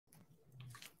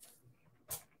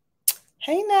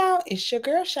Hey now, it's your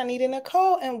girl Shanita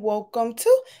Nicole, and welcome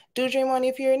to Do Dream On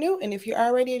if you're new, and if you're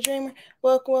already a dreamer,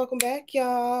 welcome back,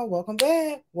 y'all. Welcome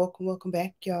back. Welcome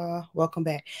back, y'all. Welcome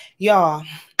back. Y'all,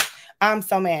 I'm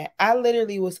so mad. I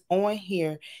literally was on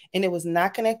here and it was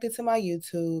not connected to my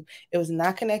YouTube. It was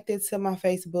not connected to my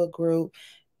Facebook group.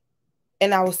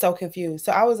 And I was so confused.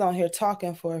 So I was on here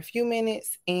talking for a few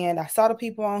minutes and I saw the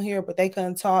people on here, but they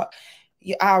couldn't talk.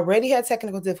 I already had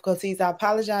technical difficulties. I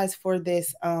apologize for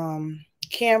this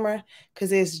camera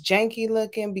because it's janky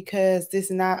looking because this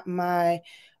is not my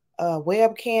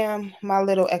webcam. My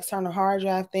little external hard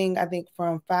drive thing, I think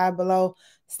from Five Below,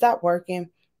 stopped working.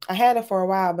 I had it for a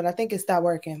while, but I think it stopped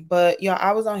working. But y'all,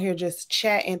 I was on here just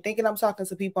chatting, thinking I'm talking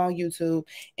to people on YouTube,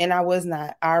 and I was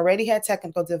not. I already had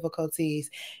technical difficulties.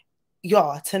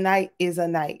 Y'all, tonight is a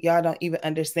night. Y'all don't even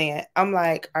understand. I'm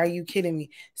like, are you kidding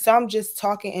me? So I'm just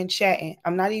talking and chatting.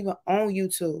 I'm not even on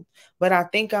YouTube, but I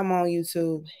think I'm on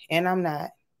YouTube and I'm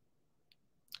not.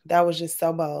 That was just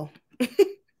so bold.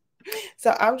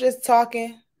 So I'm just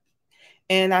talking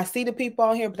and I see the people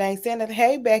on here, but they ain't saying that.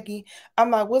 Hey, Becky. I'm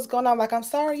like, what's going on? I'm like, I'm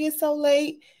sorry it's so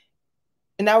late.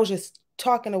 And I was just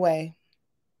talking away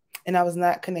and I was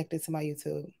not connected to my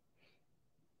YouTube.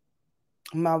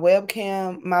 My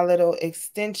webcam, my little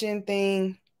extension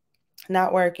thing,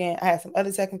 not working. I had some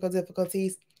other technical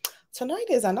difficulties. Tonight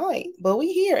is a night, but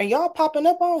we here and y'all popping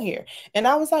up on here. And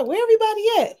I was like, where everybody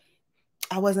at?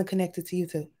 I wasn't connected to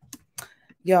YouTube.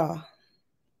 Y'all,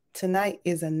 tonight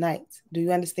is a night. Do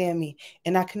you understand me?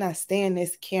 And I cannot stand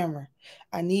this camera.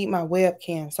 I need my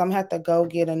webcam. So I'm gonna have to go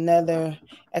get another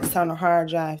external hard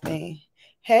drive thing.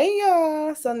 Hey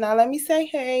y'all. So now let me say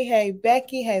hey. Hey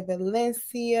Becky. Hey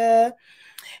Valencia.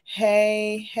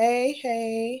 Hey.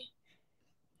 Hey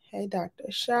Dr.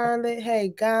 Charlotte.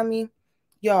 Hey Gami.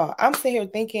 Y'all, I'm sitting here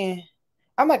thinking,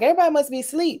 I'm like, everybody must be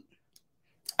asleep.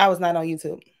 I was not on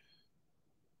YouTube.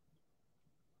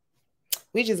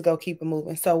 We just go keep it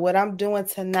moving. So what I'm doing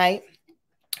tonight,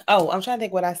 I'm trying to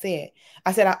think what I said.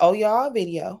 I said I owe y'all a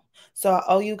video. So I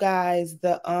owe you guys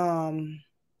the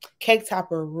cake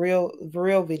topper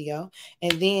real video.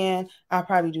 And then I'll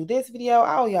probably do this video.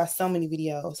 I owe y'all so many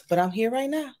videos. But I'm here right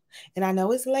now. And I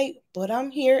know it's late, but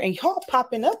I'm here. And y'all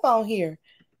popping up on here.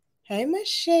 Hey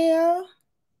Michelle.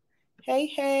 Hey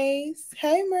Hayes.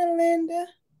 Hey Merlinda.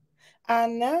 I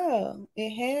know it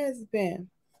has been.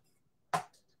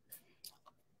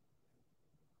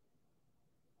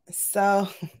 So,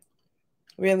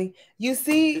 really, you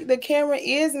see, the camera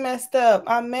is messed up.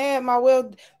 I'm mad.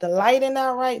 The lighting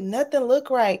not right. Nothing look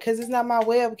right because it's not my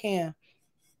webcam.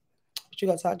 But you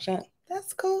gonna talk junk?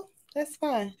 That's cool. That's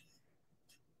fine.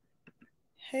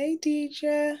 Hey,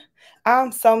 Deidre.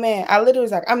 I'm so mad. I literally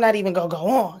was like, I'm not even gonna go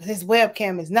on. This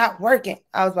webcam is not working.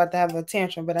 I was about to have a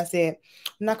tantrum, but I said,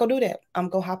 I'm not gonna do that. I'm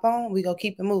gonna hop on. We gonna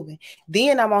keep it moving.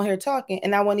 Then I'm on here talking,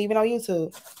 and I wasn't even on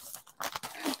YouTube.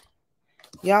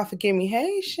 Y'all forgive me.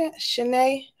 Hey,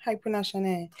 Shanae. How you pronounce your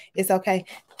name? It's okay.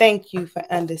 Thank you for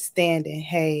understanding,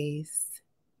 Hayes.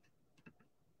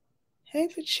 Hey,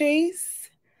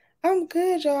 Patrice. I'm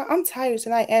good, y'all. I'm tired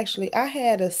tonight, actually. I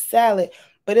had a salad,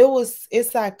 but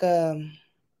it's like a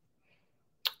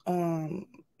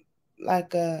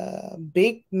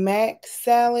Big Mac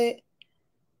salad.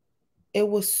 It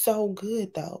was so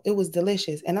good, though. It was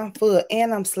delicious, and I'm full,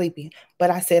 and I'm sleepy. But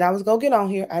I said I was going to get on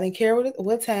here. I didn't care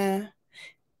what time.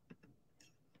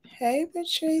 Hey,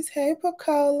 Patrice. Hey,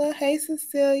 Pacola. Hey,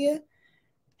 Cecilia.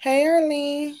 Hey,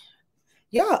 Arlene.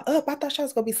 Y'all up. I thought y'all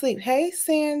was going to be asleep. Hey,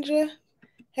 Sandra.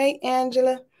 Hey,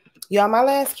 Angela. Y'all, my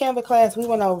last Canva class, we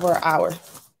went over an hour.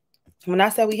 When I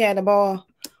said we had a ball,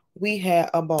 we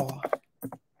had a ball.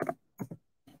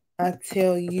 I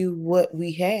tell you what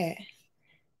we had.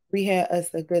 We had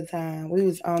us a good time. We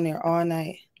was on there all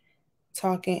night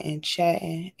talking and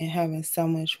chatting and having so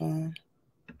much fun.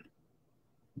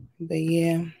 But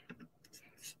yeah,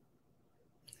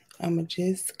 I'm going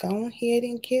to just go ahead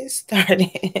and get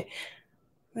started.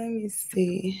 Let me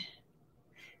see.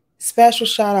 Special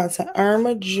shout out to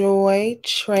Irma, Joy,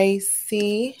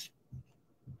 Tracy.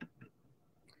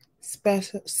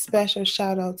 Special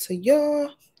shout out to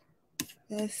y'all.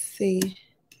 Let's see.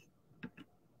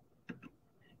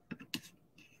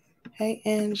 Hey,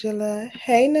 Angela.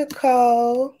 Hey,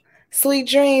 Nicole. Sweet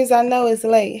dreams. I know it's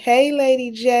late. Hey,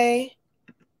 Lady J.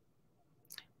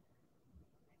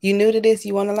 You new to this?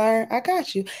 You want to learn? I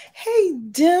got you. Hey,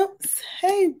 Dimps.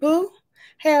 Hey, Boo.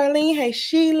 Hey, Arlene. Hey,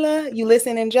 Sheila. You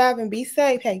listen and drive and be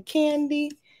safe. Hey,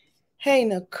 Candy. Hey,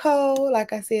 Nicole.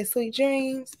 Like I said, sweet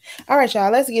dreams. All right,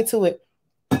 y'all. Let's get to it.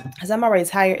 Because I'm already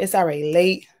tired. It's already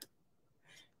late.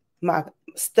 My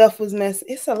stuff was messy.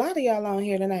 It's a lot of y'all on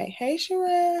here tonight. Hey,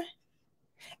 Sharon.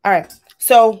 All right.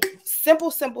 So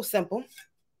Simple, simple, simple.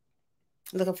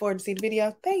 Looking forward to see the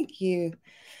video. Thank you.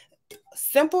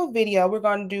 Simple video. We're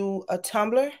going to do a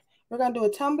tumbler. We're going to do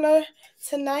a tumbler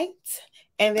tonight.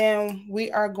 And then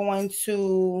we are going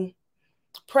to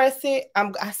press it.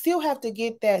 I still have to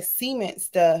get that cement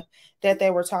stuff that they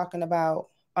were talking about.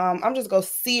 I'm just going to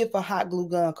see if a hot glue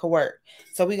gun could work.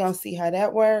 So we're going to see how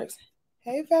that works.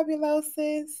 Hey,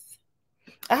 Fabulosis.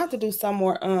 I have to do some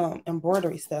more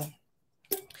embroidery stuff.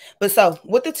 But so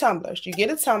with the tumblers, you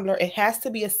get a tumbler. It has to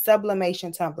be a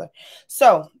sublimation tumbler.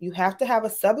 So you have to have a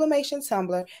sublimation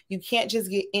tumbler. You can't just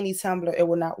get any tumbler. It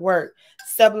will not work.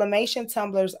 Sublimation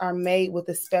tumblers are made with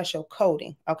a special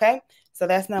coating. Okay. So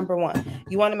that's number one.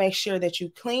 You want to make sure that you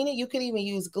clean it. You could even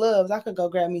use gloves. I could go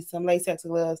grab me some latex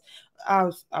gloves.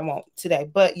 I won't today,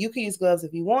 but you can use gloves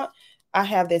if you want. I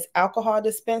have this alcohol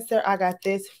dispenser. I got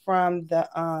this from the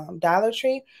Dollar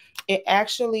Tree. It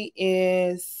actually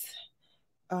is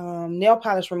nail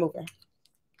polish remover.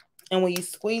 And when you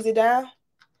squeeze it down,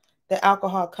 the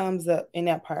alcohol comes up in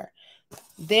that part.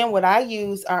 Then what I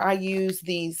use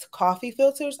these coffee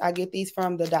filters. I get these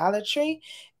from the Dollar Tree.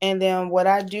 And then what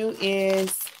I do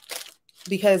is,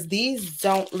 because these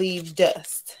don't leave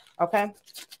dust, okay?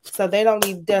 So they don't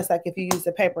leave dust like if you use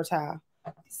a paper towel.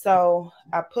 So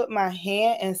I put my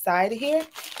hand inside of here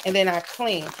and then I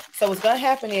clean. So what's going to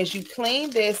happen is you clean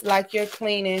this like you're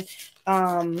cleaning,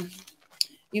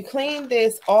 you clean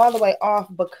this all the way off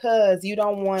because you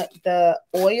don't want the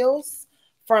oils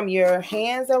from your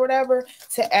hands or whatever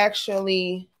to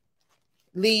actually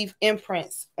leave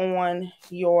imprints on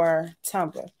your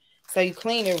tumbler. So you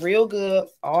clean it real good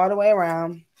all the way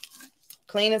around.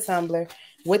 Clean the tumbler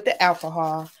with the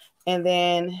alcohol. And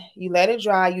then you let it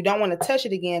dry. You don't want to touch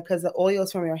it again because the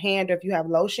oils from your hand, or if you have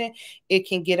lotion, it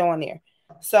can get on there.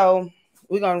 So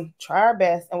we're going to try our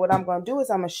best. And what I'm going to do is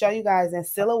I'm going to show you guys in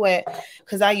Silhouette,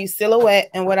 because I use Silhouette.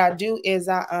 And what I do is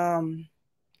I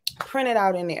print it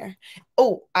out in there.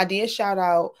 Oh, I did shout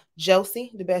out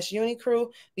Josie, the Best Uni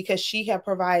Crew, because she had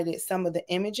provided some of the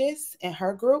images in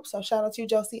her group. So shout out to you,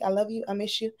 Josie. I love you. I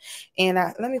miss you. And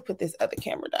let me put this other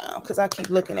camera down because I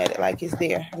keep looking at it like it's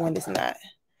there when it's not.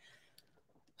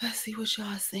 Let's see what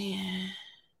y'all saying.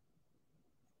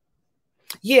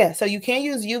 Yeah, so you can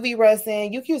use UV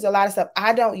resin. You can use a lot of stuff.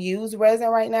 I don't use resin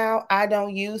right now. I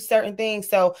don't use certain things.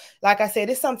 So like I said,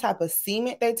 it's some type of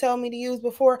cement they told me to use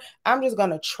before. I'm just going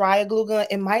to try a glue gun.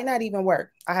 It might not even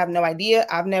work. I have no idea.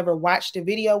 I've never watched a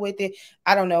video with it.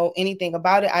 I don't know anything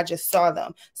about it. I just saw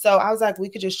them. So I was like, we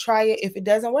could just try it. If it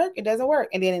doesn't work, it doesn't work.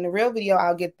 And then in the real video,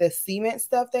 I'll get the cement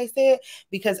stuff they said,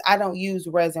 because I don't use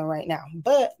resin right now.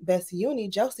 But Best Uni,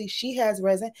 Josie, she has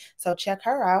resin. So check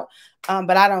her out.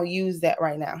 But I don't use that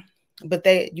right now. But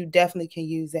you definitely can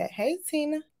use that. Hey,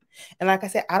 Tina. And like I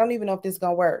said, I don't even know if this is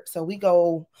going to work. So we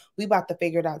about to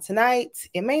figure it out tonight.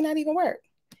 It may not even work.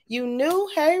 You knew?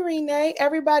 Hey, Renee.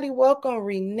 Everybody welcome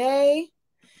Renee.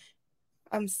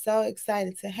 I'm so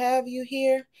excited to have you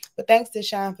here. But thanks to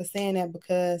Sean for saying that,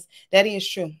 because that is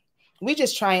true. We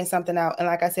just trying something out. And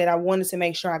like I said, I wanted to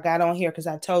make sure I got on here because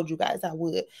I told you guys I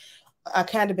would. I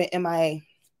kind of been MIA.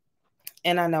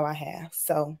 And I know I have.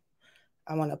 So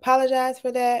I want to apologize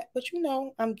for that. But you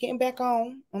know, I'm getting back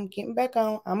on.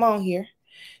 I'm on here.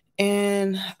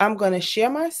 And I'm going to share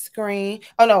my screen.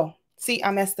 Oh, no. See,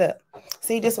 I messed up.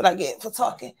 See, this is what I get for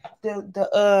talking.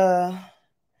 The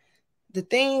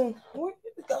thing, where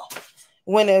did it go?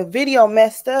 When the video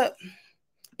messed up,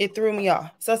 it threw me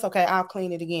off. So it's okay. I'll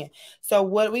clean it again. So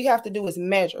what we have to do is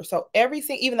measure. So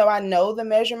even though I know the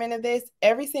measurement of this,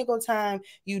 every single time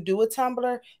you do a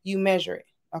tumbler, you measure it.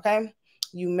 Okay.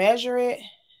 You measure it.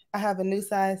 I have a nice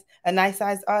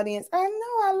size audience. I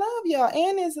know. I love y'all.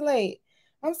 And it's late.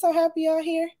 I'm so happy y'all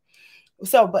here.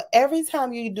 So, but every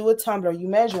time you do a tumbler, you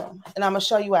measure them. And I'm going to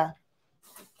show you why.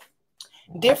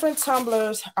 Different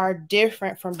tumblers are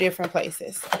different from different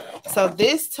places. So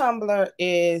this tumbler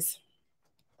is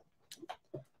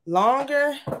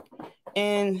longer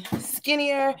and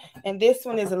skinnier, and this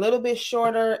one is a little bit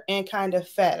shorter and kind of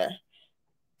fatter.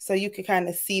 So you can kind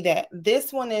of see that.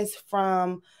 This one is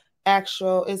from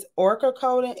it's Orca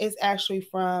coating. It's actually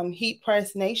from Heat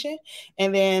Press Nation.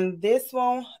 And then this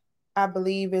one, I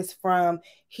believe, is from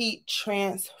Heat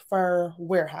Transfer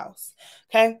Warehouse.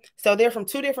 Okay, so they're from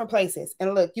two different places.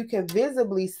 And look, you can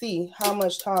visibly see how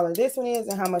much taller this one is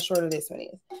and how much shorter this one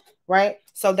is, right?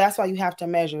 So that's why you have to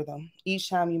measure them each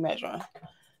time you measure them.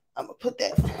 I'm going to put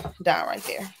that down right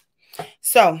there.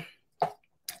 So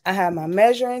I have my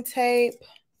measuring tape.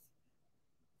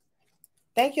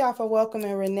 Thank y'all for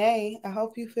welcoming Renee. I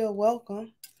hope you feel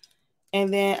welcome.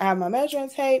 And then I have my measuring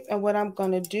tape. And what I'm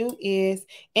going to do is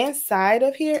inside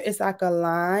of here, it's like a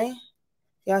line.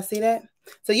 Y'all see that?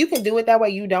 So you can do it that way.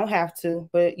 You don't have to,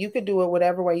 but you could do it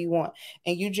whatever way you want.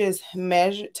 And you just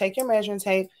measure, take your measuring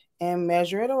tape and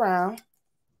measure it around.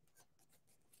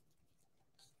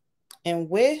 And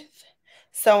width,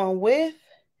 so in width,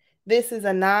 this is a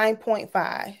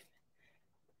 9.5.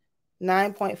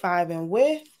 9.5 in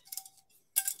width.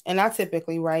 And I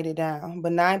typically write it down.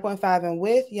 But 9.5 in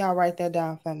width, y'all write that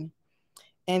down for me.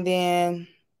 And then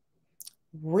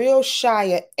real shy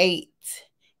of 8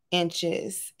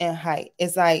 inches in height.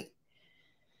 It's like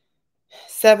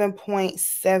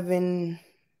 7.7,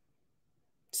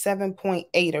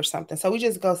 7.8 or something. So we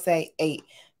just go say 8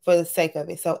 for the sake of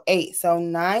it. So 8. So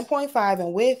 9.5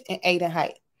 in width and 8 in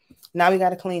height. Now we got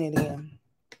to clean it again,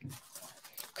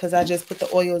 because I just put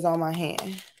the oils on my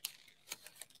hand.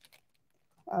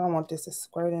 I don't want this to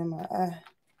squirt in my eye.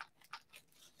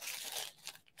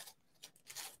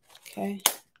 Okay.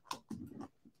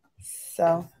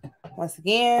 So once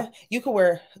again, you could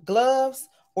wear gloves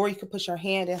or you could put your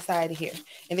hand inside of here.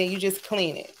 And then you just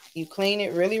clean it. You clean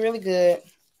it really, really good,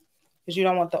 because you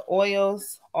don't want the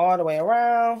oils all the way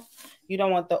around. You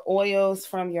don't want the oils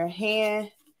from your hand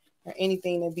or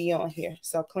anything to be on here.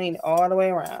 So clean it all the way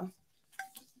around.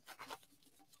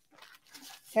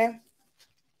 Okay.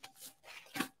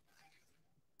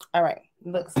 All right.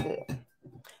 Looks good.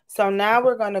 So now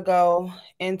we're going to go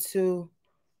into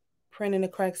printing the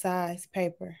correct size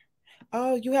paper.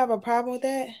 Oh, you have a problem with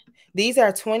that? These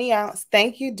are 20 ounce.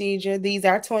 Thank you, Deidre. These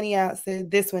are 20 ounces.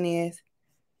 This one is.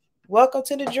 Welcome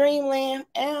to the dreamland.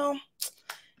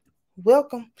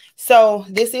 Welcome. So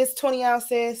this is 20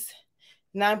 ounces,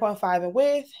 9.5 in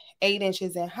width, 8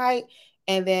 inches in height.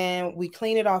 And then we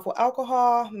clean it off with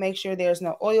alcohol. Make sure there's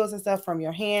no oils and stuff from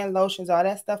your hand, lotions, all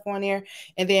that stuff on there.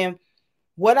 And then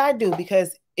what I do,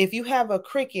 because if you have a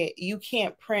Cricut, you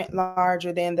can't print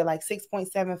larger than the like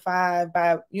 6.75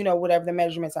 by, you know, whatever the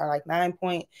measurements are, like 9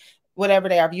 point, whatever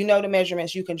they are. If you know the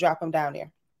measurements, you can drop them down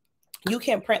there. You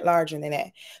can't print larger than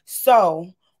that.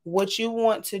 So what you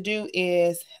want to do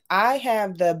is, I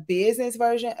have the business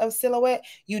version of Silhouette.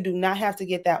 You do not have to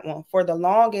get that one. For the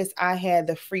longest, I had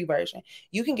the free version.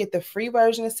 You can get the free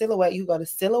version of Silhouette. You go to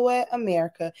Silhouette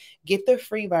America, get the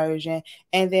free version,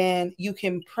 and then you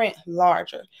can print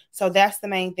larger. So that's the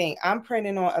main thing. I'm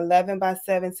printing on 11 by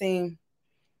 17.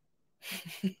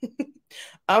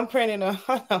 I'm printing on,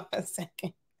 hold on a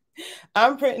second.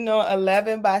 I'm printing on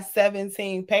 11 by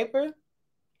 17 paper.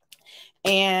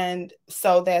 And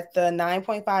so that the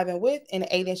 9.5 in width and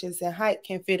 8 inches in height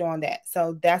can fit on that.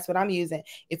 So that's what I'm using.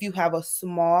 If you have a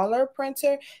smaller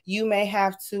printer, you may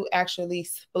have to actually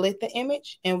split the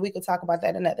image, and we could talk about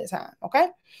that another time. Okay.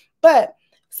 But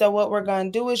so what we're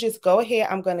going to do is just go ahead.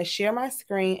 I'm going to share my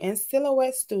screen in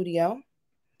Silhouette Studio.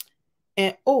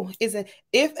 And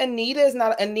if Anita is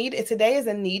not Anita, today is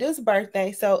Anita's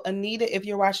birthday. So Anita, if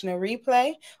you're watching a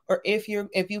replay, or if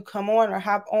you come on or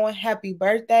hop on, happy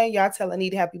birthday. Y'all tell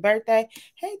Anita happy birthday.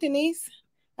 Hey Denise,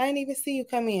 I didn't even see you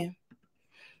come in.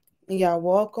 Y'all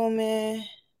welcome in,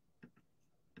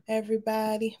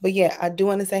 everybody. But yeah, I do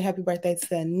want to say happy birthday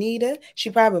to Anita. She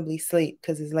probably sleep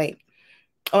because it's late.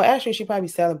 Oh, actually, she probably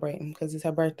celebrating because it's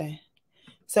her birthday.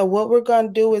 So what we're gonna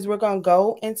do is we're gonna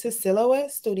go into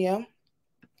Silhouette Studio.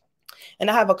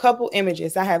 And I have a couple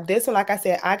images. I have this one. Like I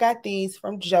said, I got these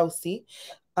from Josie.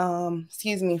 From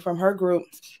her group.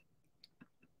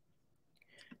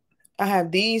 I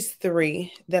have these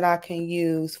 3 that I can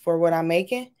use for what I'm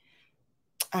making.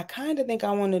 I kind of think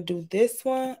I want to do this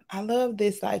one. I love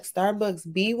this like Starbucks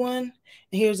B one.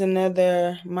 And here's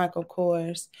another Michael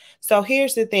Kors. So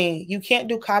here's the thing. You can't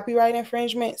do copyright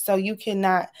infringement. So you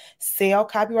cannot sell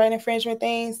copyright infringement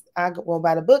things. I go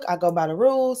by the book. I go by the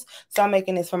rules. So I'm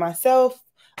making this for myself.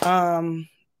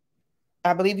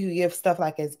 I believe you give stuff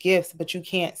like as gifts, but you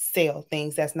can't sell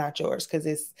things that's not yours because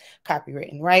it's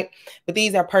copywritten, right? But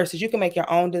these are purses. You can make your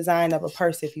own design of a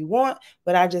purse if you want.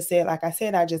 But I just said, like I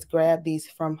said, I just grabbed these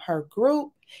from her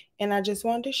group, and I just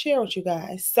wanted to share with you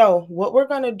guys. So what we're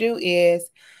going to do is,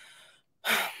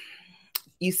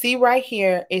 you see right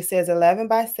here, it says 11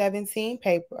 by 17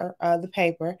 paper, the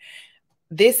paper.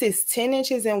 This is 10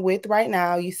 inches in width right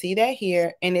now. You see that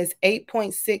here, and it's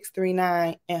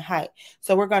 8.639 in height.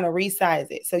 So we're going to resize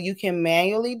it. So you can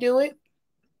manually do it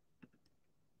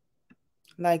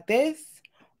like this,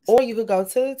 or you could go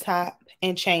to the top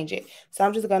and change it. So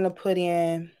I'm just going to put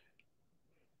in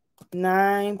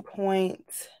 9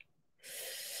 points.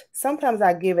 Sometimes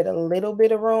I give it a little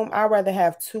bit of room. I'd rather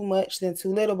have too much than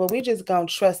too little, but we just going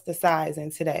to trust the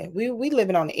sizing today. We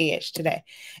living on the edge today.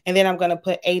 And then I'm going to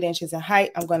put 8 inches in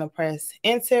height. I'm going to press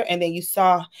enter. And then you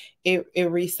saw it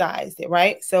resized it,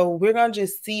 right? So we're going to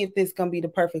just see if this is going to be the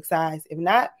perfect size. If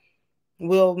not,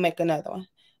 we'll make another one.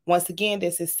 Once again,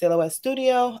 this is Silhouette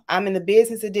Studio. I'm in the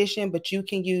business edition, but you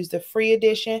can use the free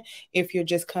edition if you're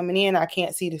just coming in. I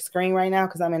can't see the screen right now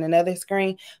because I'm in another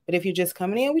screen. But if you're just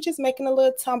coming in, we're just making a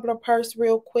little tumbler purse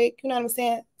real quick. You know what I'm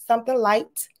saying? Something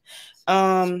light.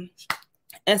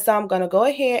 And so I'm going to go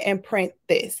ahead and print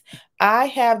this. I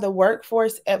have the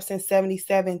Workforce Epson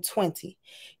 7720.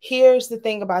 Here's the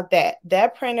thing about that.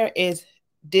 That printer is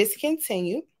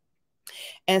discontinued.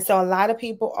 And so a lot of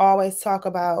people always talk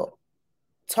about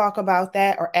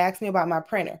that or ask me about my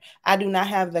printer. I do not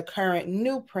have the current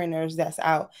new printers that's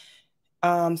out.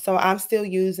 So I'm still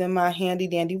using my handy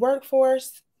dandy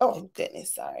Workforce. Oh,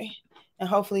 goodness, sorry. And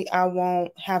hopefully I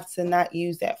won't have to not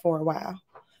use that for a while.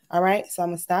 All right, so I'm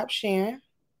going to stop sharing.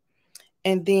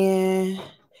 And then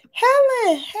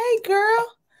Helen, hey, girl.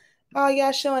 Oh,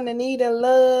 y'all showing Anita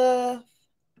love.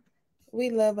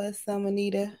 We love us some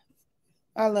Anita.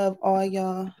 I love all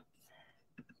y'all.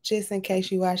 Just in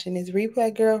case you're watching this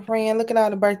replay, girlfriend, look at all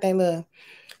the birthday love.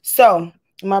 So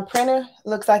my printer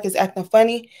looks like it's acting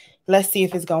funny. Let's see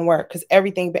if it's going to work because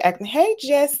everything been acting. Hey,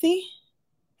 Jesse.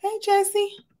 Hey,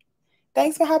 Jesse.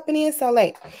 Thanks for hopping in so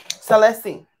late. So let's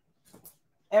see.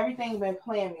 Everything's been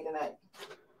playing me tonight.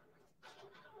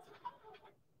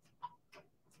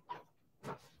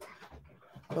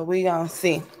 But we gonna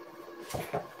see.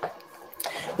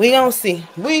 We gonna see.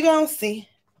 We gonna see.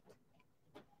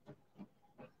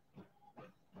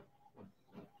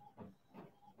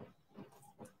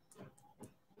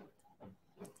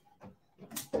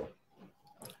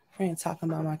 Friend talking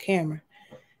about my camera.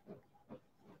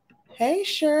 Hey,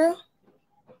 Cheryl.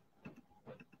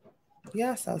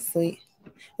 Y'all so sweet.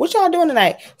 What y'all doing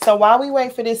tonight? So while we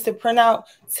wait for this to print out,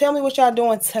 tell me what y'all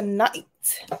doing tonight.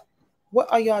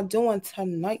 What are y'all doing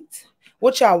tonight?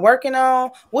 What y'all working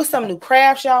on? What's some new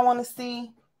crafts y'all want to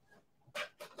see?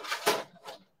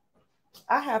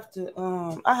 I have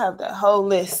that whole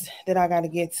list that I got to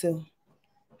get to.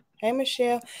 Hey,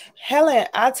 Michelle. Helen,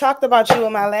 I talked about you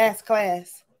in my last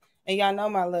class. And y'all know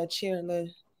my little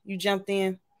cheerleader. You jumped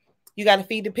in. You got to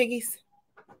feed the piggies?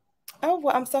 Oh,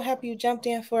 well, I'm so happy you jumped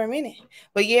in for a minute.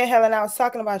 But yeah, Helen, I was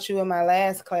talking about you in my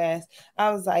last class. I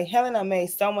was like, Helena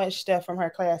made so much stuff from her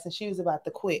class and she was about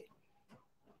to quit.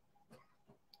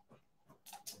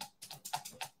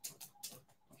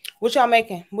 What y'all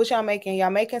making? What y'all making? Y'all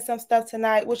making some stuff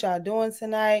tonight? What y'all doing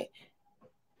tonight?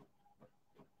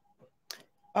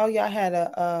 Oh, y'all had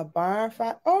a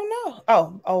bonfire? Oh,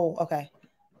 no. Oh, okay.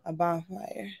 A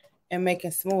bonfire. And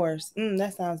making s'mores.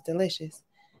 That sounds delicious.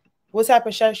 What type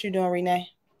of shirts you doing, Renee?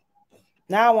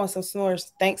 Now I want some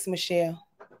s'mores. Thanks, Michelle.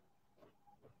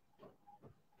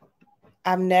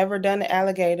 I've never done the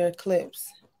alligator clips.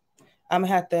 I'm going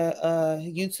to have to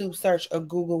YouTube search or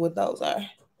Google what those are.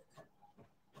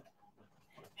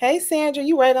 Hey, Sandra,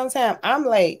 you right on time. I'm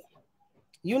late.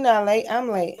 You not late. I'm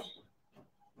late.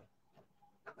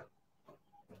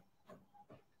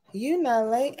 You not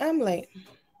late. I'm late.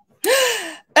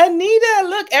 Anita,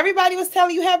 look, everybody was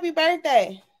telling you happy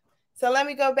birthday. So let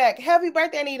me go back. Happy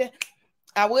birthday, Anita.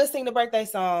 I will sing the birthday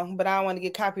song, but I don't want to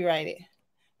get copyrighted.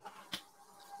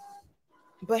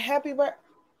 But happy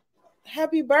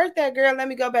birthday, girl. Let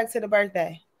me go back to the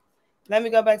birthday. Let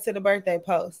me go back to the birthday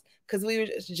post because we were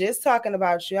just talking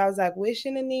about you. I was like,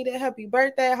 wishing Anita happy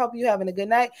birthday. I hope you're having a good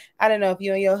night. I don't know if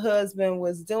you and your husband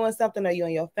was doing something or you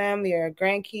and your family or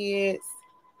grandkids.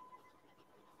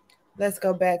 Let's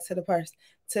go back to the post.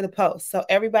 So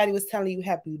everybody was telling you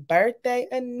happy birthday,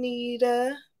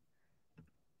 Anita.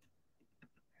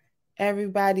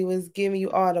 Everybody was giving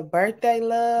you all the birthday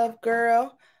love,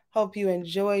 girl. Hope you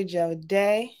enjoyed your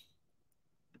day.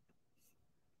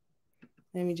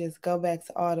 Let me just go back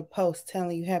to all the posts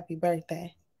telling you happy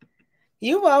birthday.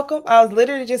 You're welcome. I was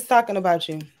literally just talking about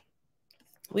you.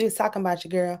 We was talking about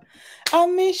you, girl. I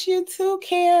miss you too,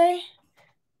 Karen.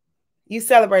 You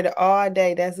celebrated all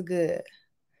day. That's good.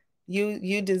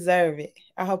 You deserve it.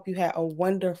 I hope you had a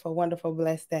wonderful, wonderful,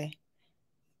 blessed day.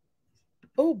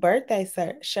 Oh, birthday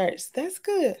shirts. That's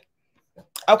good.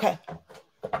 Okay.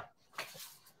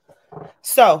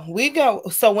 So we go.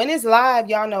 So when it's live,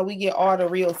 y'all know we get all the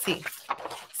real tea.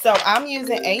 So I'm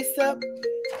using ASAP.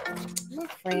 My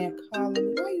friend calling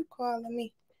me. Why are you calling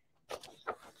me?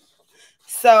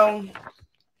 So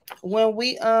when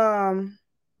we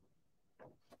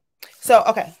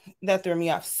okay, that threw me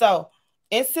off. So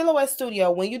in Silhouette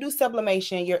Studio, when you do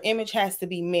sublimation, your image has to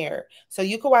be mirrored. So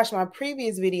you can watch my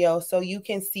previous video so you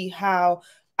can see how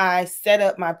I set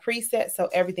up my preset so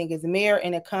everything is mirrored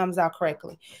and it comes out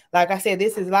correctly. Like I said,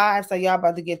 this is live, so y'all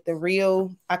about to get the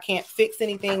real. I can't fix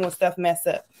anything when stuff mess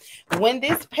up. When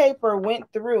this paper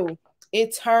went through,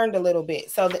 it turned a little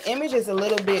bit. So the image is a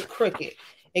little bit crooked.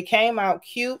 It came out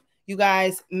cute. You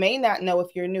guys may not know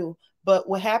if you're new, but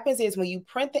what happens is when you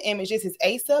print the image, this is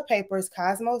A-Sub Papers,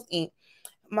 Cosmos ink.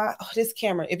 This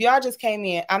camera, if y'all just came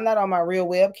in, I'm not on my real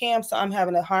webcam, so I'm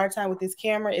having a hard time with this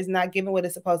camera. It's not giving what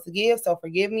it's supposed to give, so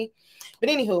forgive me. But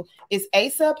anywho, it's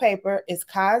A-Sub paper, it's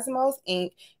Cosmos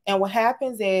ink, and what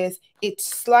happens is it's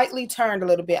slightly turned a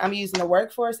little bit. I'm using the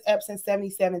Workforce Epson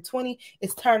 7720.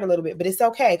 It's turned a little bit, but it's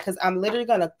okay because I'm literally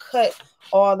gonna cut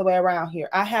all the way around here.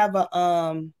 I have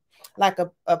a like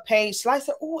a page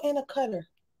slicer, oh, and a cutter.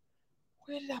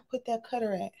 Where did I put that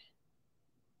cutter at?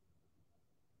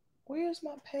 Where's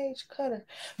my page cutter?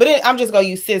 But then I'm just going to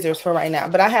use scissors for right now.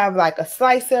 But I have like a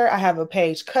slicer. I have a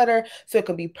page cutter. So it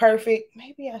could be perfect.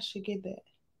 Maybe I should get that.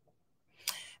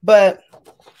 But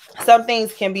some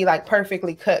things can be like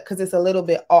perfectly cut because it's a little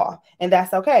bit off. And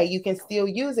that's okay. You can still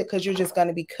use it because you're just going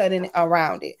to be cutting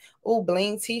around it. Oh,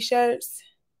 bling t-shirts.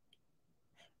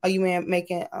 Are you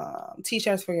making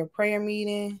t-shirts for your prayer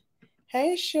meeting?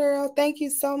 Hey, Cheryl. Thank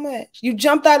you so much. You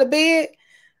jumped out of bed?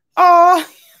 Oh,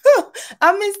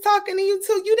 I miss talking to you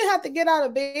too. You didn't have to get out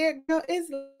of bed, girl.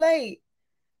 It's late.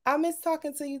 I miss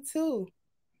talking to you too.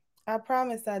 I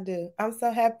promise I do. I'm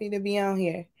so happy to be on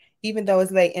here, even though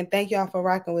it's late. And thank y'all for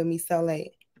rocking with me so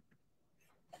late.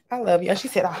 I love y'all. She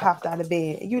said I hopped out of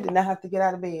bed. You did not have to get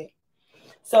out of bed.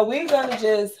 So we're going to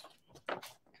just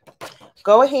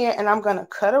go ahead and I'm going to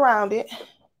cut around it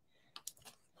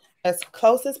as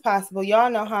close as possible.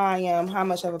 Y'all know how I am, how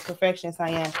much of a perfectionist I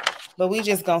am. But we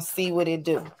just going to see what it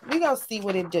do. We going to see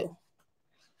what it do.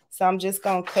 So I'm just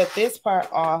going to cut this part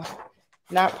off.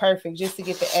 Not perfect, just to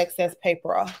get the excess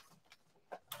paper off.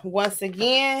 Once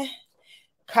again,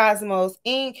 Cosmos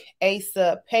ink,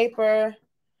 A-Sub paper.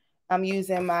 I'm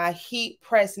using my Heat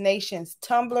Press Nations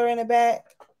tumbler in the back.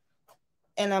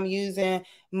 And I'm using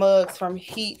mugs from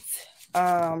Heat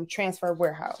Transfer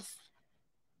Warehouse.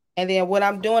 And then what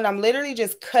I'm doing, I'm literally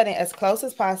just cutting as close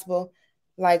as possible.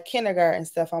 Like kindergarten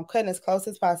stuff. I'm cutting as close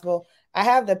as possible. I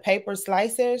have the paper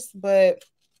slicers, but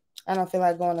I don't feel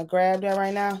like going to grab that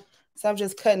right now. So I'm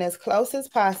just cutting as close as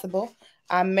possible.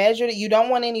 I measured it. You don't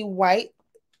want any white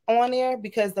on there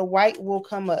because the white will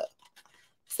come up.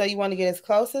 So you want to get as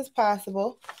close as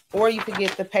possible. Or you could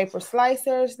get the paper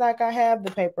slicers like I have,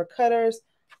 the paper cutters,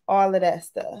 all of that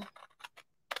stuff.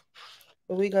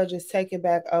 But we go just take it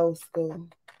back old school.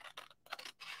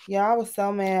 Yeah, I was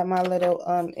so mad my little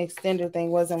extender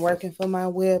thing wasn't working for my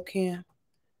webcam.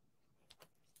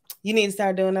 You need to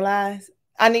start doing the lives.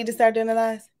 I need to start doing the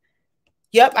lives.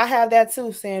 Yep, I have that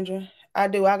too, Sandra. I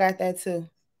do. I got that too.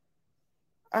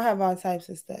 I have all types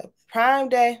of stuff. Prime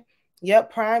Day.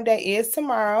 Yep, Prime Day is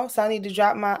tomorrow. So I need to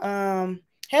drop my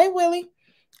hey Willie.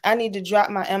 I need to drop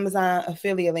my Amazon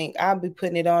affiliate link. I'll be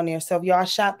putting it on there. So if y'all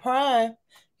shop Prime,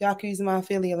 y'all can use my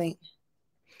affiliate link.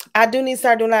 I do need to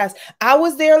start doing lives. I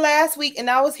was there last week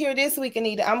and I was here this week,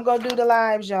 Anita. I'm going to do the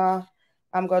lives, y'all.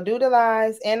 I'm going to do the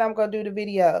lives and I'm going to do the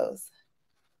videos.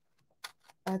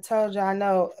 I told you, I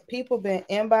know people been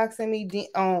inboxing me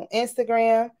on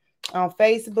Instagram, on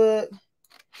Facebook.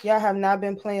 Y'all have not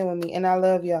been playing with me, and I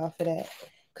love y'all for that.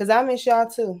 Because I miss y'all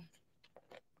too.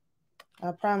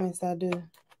 I promise I do.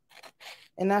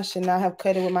 And I should not have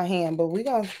cut it with my hand,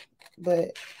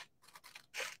 but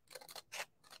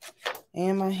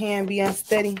and my hand be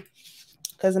unsteady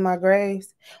because of my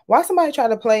graves. Why somebody try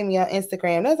to play me on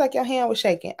Instagram? That's like your hand was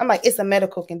shaking. I'm like, it's a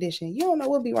medical condition. You don't know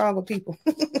what be wrong with people.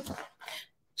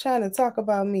 Trying to talk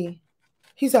about me.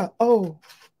 He's like, oh,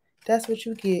 that's what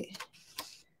you get.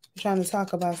 I'm trying to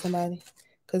talk about somebody.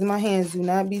 Because my hands do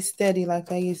not be steady like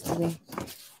they used to be.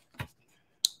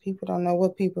 People don't know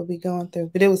what people be going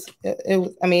through. But it was,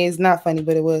 I mean, it's not funny,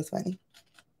 but it was funny.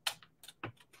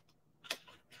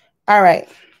 All right.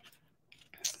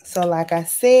 So like I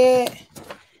said,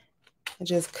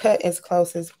 just cut as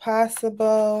close as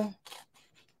possible.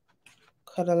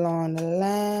 Cut along the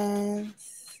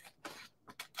lines.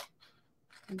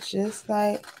 Just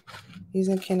like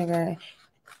using kindergarten.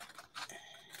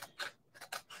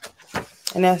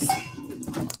 And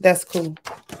that's cool.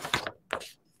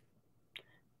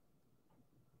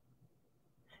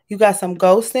 You got some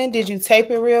ghosting? Did you tape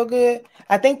it real good?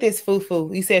 I think this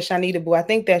Fufu. You said Shanita Boo. I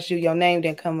think that's you. Your name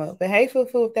didn't come up. But hey,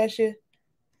 Fufu, if that's you.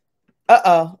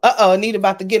 Uh-oh. Anita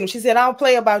about to get him. She said, I don't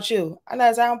play about you. I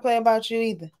don't play about you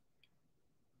either.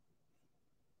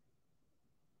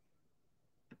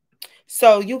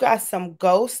 So you got some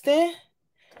ghosting.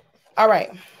 All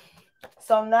right.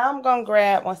 So now I'm going to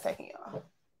grab, one second, y'all.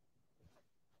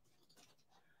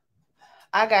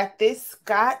 I got this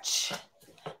Scotch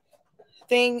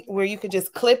thing where you could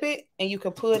just clip it and you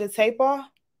could pull the tape off.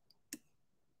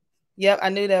 Yep, I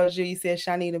knew that was you. You said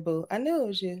Shanita Boo. I knew it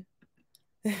was you.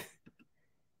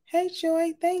 Hey,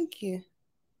 Joy, thank you.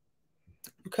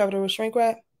 You covered it with shrink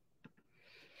wrap?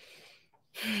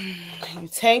 You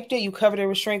taped it, you covered it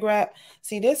with shrink wrap.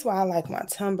 See, this is why I like my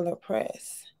tumbler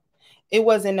press. It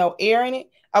wasn't no air in it.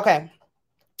 Okay,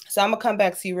 so I'm going to come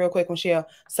back to you real quick, Michelle.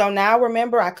 So now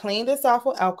remember, I cleaned this off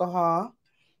with alcohol.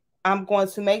 I'm going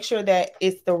to make sure that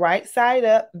it's the right side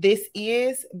up. This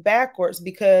is backwards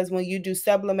because when you do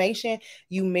sublimation,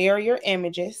 you mirror your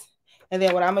images. And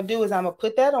then what I'm going to do is I'm going to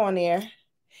put that on there.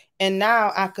 And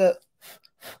now I could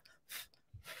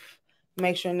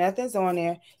make sure nothing's on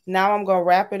there. Now I'm going to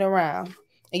wrap it around.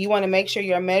 And you want to make sure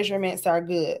your measurements are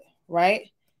good,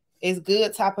 right? It's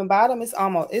good top and bottom.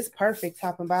 It's perfect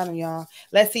top and bottom, y'all.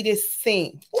 Let's see this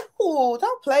seam. Ooh,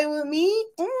 don't play with me.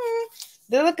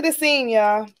 Look at the seam,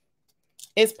 y'all.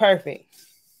 It's perfect.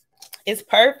 It's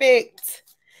perfect.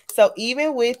 So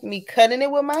even with me cutting it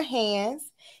with my hands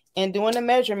and doing the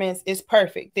measurements, it's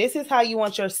perfect. This is how you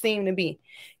want your seam to be.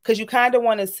 Because you kind of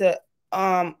want it to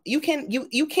you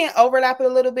can't overlap it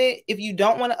a little bit. If you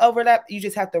don't want to overlap, you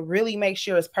just have to really make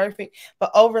sure it's perfect. But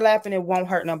overlapping it won't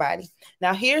hurt nobody.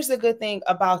 Now here's the good thing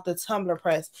about the tumbler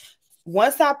press.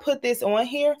 Once I put this on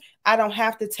here, I don't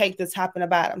have to take the top and the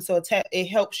bottom. So it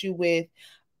helps you with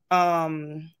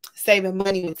saving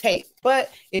money with tape.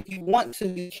 But if you want to,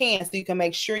 you can, so you can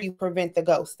make sure you prevent the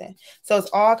ghosting. So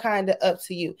it's all kind of up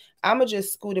to you. I'm gonna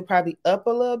just scoot it probably up a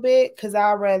little bit because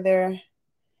I'd rather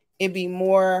it be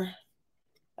more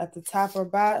at the top or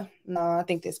bottom. No, I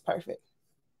think this is perfect.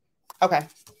 Okay.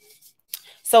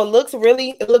 So it looks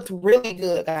really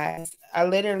good, guys.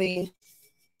 The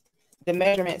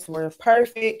measurements were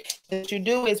perfect. What you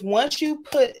do is once you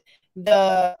put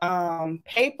the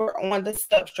paper on the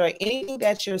substrate, anything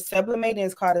that you're sublimating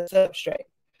is called a substrate.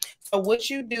 So what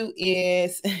you do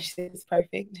is, it's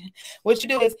perfect. What you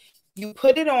do is you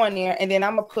put it on there, and then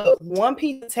I'm gonna put one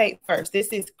piece of tape first. This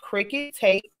is Cricut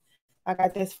tape. I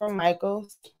got this from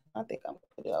Michael's. I think I'm gonna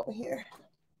put it over here.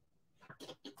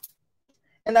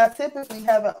 And I typically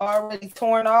have it already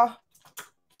torn off.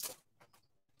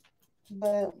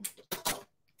 But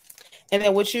and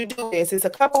then what you do is, it's a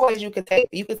couple ways you can tape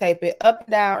it. You can tape it up and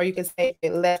down, or you can tape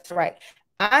it left to right.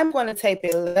 I'm going to tape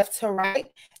it left to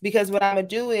right because what I'm going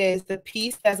to do is the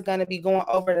piece that's going to be going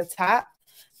over the top,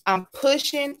 I'm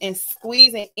pushing and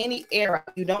squeezing any air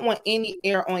out. You don't want any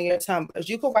air on your tumblers.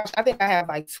 You can watch, I think I have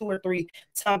like 2 or 3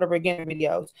 tumbler beginner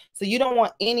videos. So you don't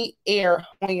want any air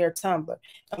on your tumbler.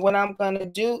 And what I'm going to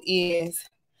do is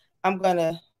I'm going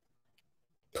to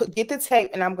get the tape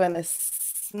and I'm going to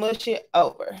smush it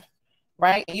over.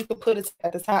 Right? And you can put it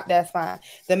at the top, that's fine.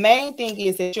 The main thing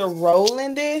is that you're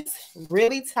rolling this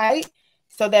really tight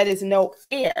so that there's no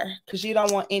air, because you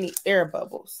don't want any air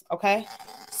bubbles, okay?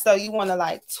 So you want to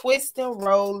like twist and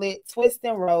roll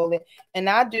it. And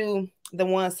I do the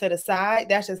ones to the side.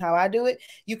 That's just how I do it.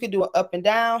 You can do it up and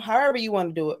down, however you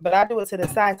want to do it. But I do it to the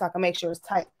side so I can make sure it's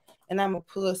tight. And I'm going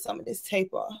to pull some of this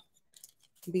tape off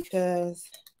because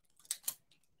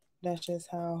that's just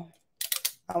how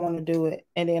I want to do it.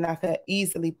 And then I could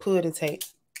easily pull the tape.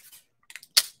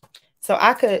 So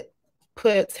I could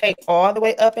put tape all the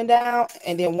way up and down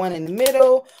and then one in the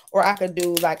middle, or I could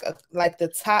do like the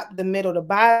top, the middle, the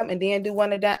bottom, and then do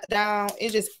one down. You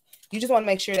just want to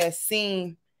make sure that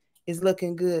seam is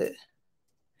looking good.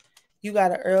 You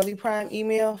got an early prime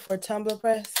email for Tumbler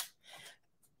Press?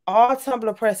 All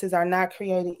Tumbler presses are not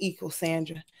created equal,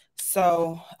 Sandra.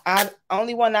 So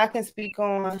only one I can speak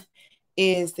on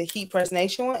is the Heat Press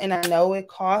Nation one, and I know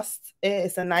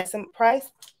it's a nice price.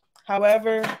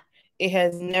 However, it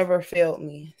has never failed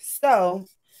me. So,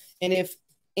 and if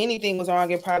anything was wrong,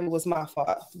 it probably was my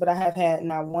fault, but I have had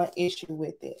not one issue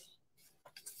with it.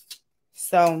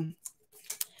 So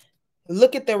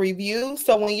look at the reviews.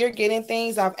 So when you're getting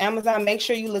things off Amazon, make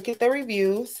sure you look at the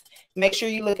reviews. Make sure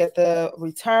you look at the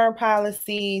return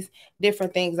policies,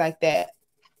 different things like that.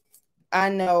 I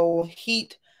know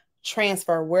Heat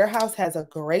Transfer Warehouse has a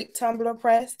great tumbler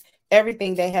press.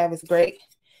 Everything they have is great.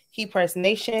 Heat Press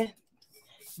Nation,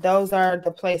 those are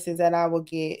the places that I will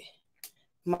get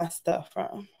my stuff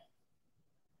from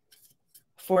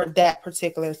for that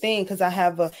particular thing. Because I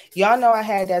have y'all know I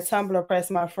had that tumbler press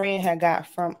my friend had got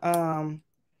from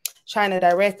China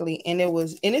directly, and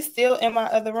it's still in my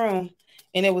other room,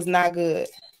 and it was not good.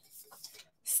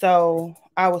 So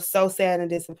I was so sad and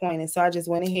disappointed. So I just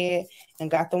went ahead and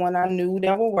got the one I knew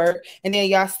that would work. And then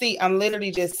y'all see, I'm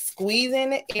literally just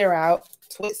squeezing the air out,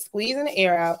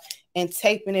 and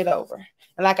taping it over.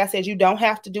 And like I said, you don't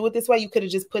have to do it this way. You could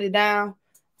have just put it down,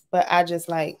 but I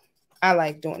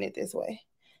like doing it this way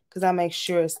because I make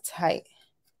sure it's tight.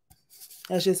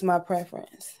 That's just my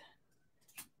preference.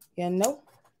 You know?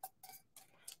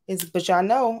 but y'all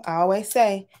know, I always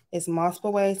say, it's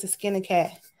multiple ways to skin a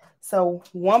cat. So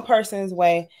one person's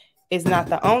way is not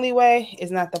the only way,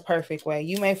 it's not the perfect way.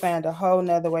 You may find a whole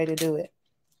nother way to do it.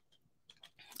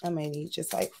 I may need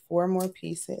just like 4 more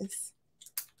pieces.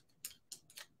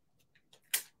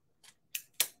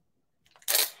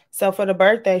 So for the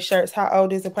birthday shirts, how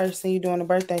old is the person you're doing the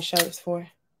birthday shirts for?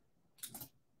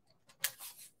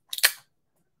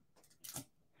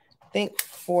 I think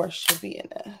 4 should be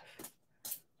enough.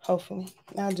 Hopefully.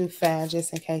 I'll do 5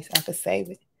 just in case I could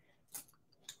save it.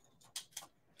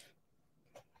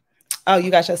 Oh,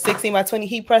 you got your 16 by 20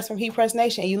 heat press from Heat Press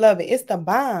Nation. You love it. It's the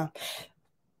bomb.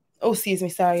 Oh, excuse me.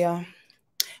 Sorry, y'all.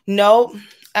 Nope.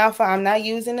 Alpha, I'm not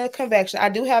using a convection. I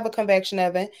do have a convection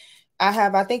oven.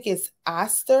 I think it's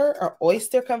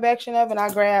oyster convection oven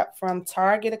I grabbed from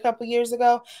Target a couple years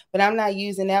ago, but I'm not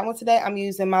using that one today. I'm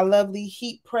using my lovely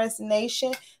Heat Press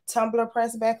Nation tumbler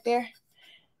press back there.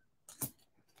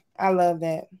 I love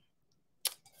that.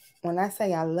 When I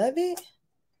say I love it,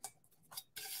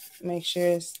 make sure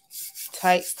it's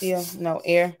tight still, no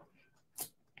air.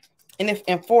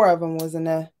 And 4 of them was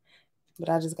enough, but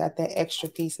I just got that extra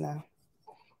piece now,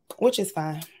 which is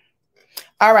fine.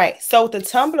 All right, so with the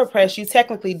tumbler press, you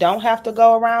technically don't have to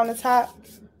go around the top.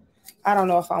 I don't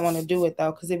know if I want to do it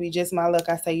though, because it'd be just my luck.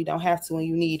 I say you don't have to when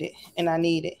you need it, and I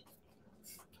need it.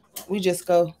 We just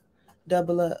go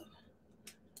double up.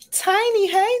 Tiny,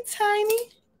 hey, Tiny.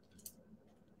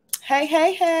 Hey,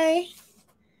 hey, hey.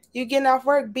 You getting off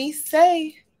work, be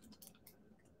safe.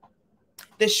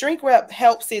 The shrink wrap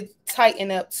helps it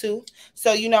tighten up too.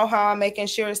 So you know how I'm making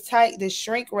sure it's tight? The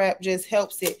shrink wrap just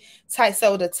helps it tight.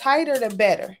 So the tighter, the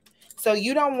better. So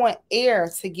you don't want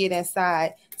air to get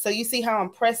inside. So you see how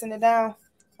I'm pressing it down?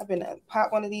 I've been to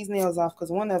pop one of these nails off because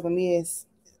one of them is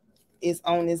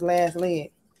on this last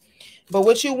leg. But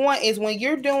what you want is when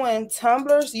you're doing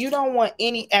tumblers, you don't want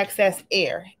any excess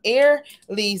air. Air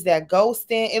leaves that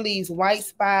ghosting. It leaves white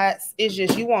spots. It's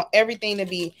just you want everything to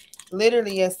be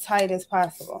literally as tight as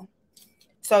possible.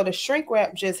 So the shrink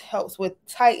wrap just helps with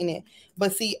tightening.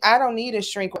 But see, I don't need a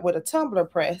shrink wrap with a tumbler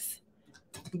press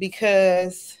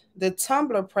because the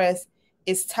tumbler press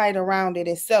is tight around it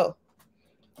itself.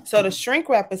 So the shrink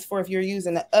wrap is for if you're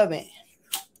using the oven.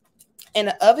 And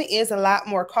the oven is a lot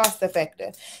more cost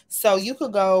effective. So you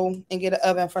could go and get an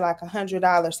oven for like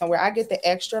 $100 somewhere. I get the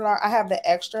extra large. I have the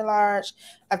extra large.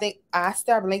 I think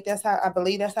Oster. I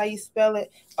believe that's how you spell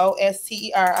it.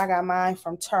 Oster. I got mine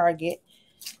from Target.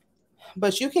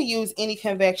 But you can use any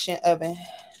convection oven.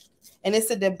 And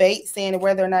it's a debate saying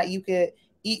whether or not you could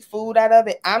eat food out of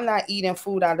it. I'm not eating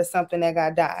food out of something that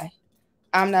got dyed.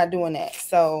 I'm not doing that.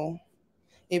 So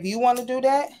if you want to do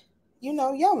that,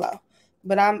 YOLO.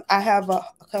 But I have a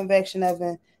convection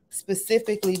oven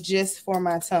specifically just for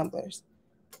my tumblers.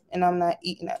 And I'm not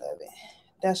eating out of it.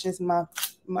 That's just my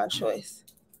choice.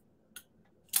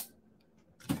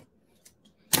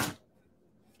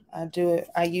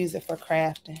 I use it for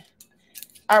crafting.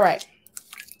 All right.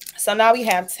 So now we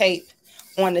have tape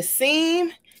on the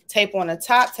seam, tape on the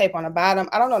top, tape on the bottom.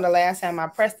 I don't know the last time I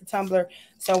pressed the tumbler.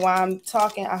 So while I'm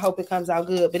talking, I hope it comes out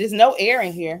good. But there's no air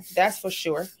in here. That's for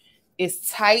sure.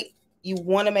 It's tight. You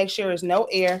want to make sure there's no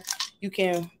air. You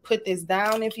can put this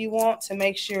down if you want to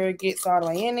make sure it gets all the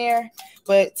way in there.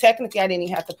 But technically, I didn't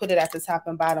even have to put it at the top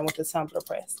and bottom with the tumbler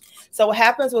press. So what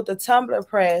happens with the tumbler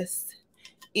press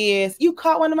is you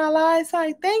caught one of my lives.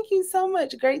 Hi, thank you so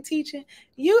much. Great teaching.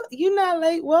 You not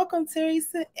late. Welcome,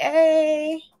 Teresa.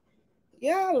 Hey.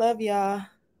 Yeah, I love y'all.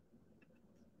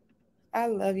 I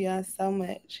love y'all so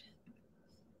much.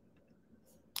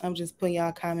 I'm just putting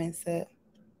y'all comments up.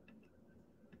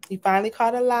 You finally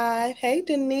caught a live. Hey,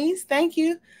 Denise. Thank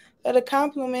you for the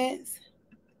compliments.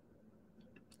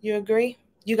 You agree?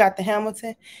 You got the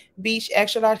Hamilton Beach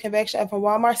Extra Large Convection oven from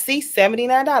Walmart. See,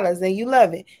 $79. And you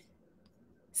love it.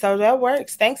 So that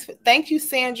works. Thank you,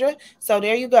 Sandra. So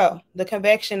there you go. The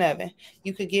convection oven.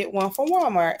 You could get one from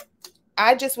Walmart.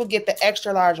 I just would get the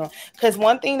extra large one. Because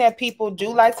one thing that people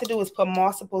do like to do is put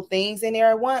multiple things in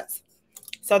there at once.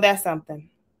 So that's something.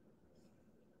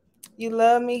 You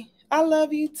love me? I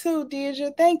love you too,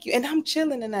 Deidre. Thank you. And I'm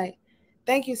chilling tonight.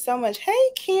 Thank you so much. Hey,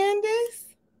 Candace.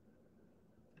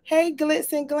 Hey,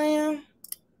 Glitz and Glam.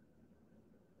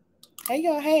 Hey,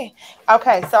 y'all. Hey.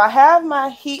 Okay, so I have my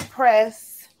heat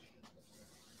press.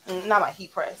 Not my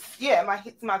heat press. Yeah,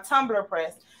 my tumbler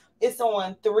press. It's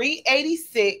on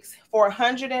 386 for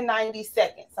 190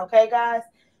 seconds. Okay, guys?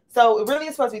 So it really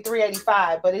is supposed to be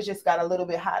 385, but it just got a little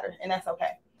bit hotter, and that's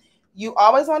okay. You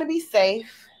always want to be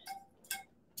safe.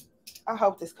 I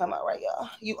hope this come out right, y'all.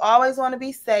 You always want to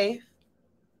be safe.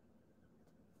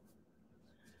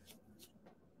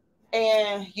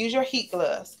 and use your heat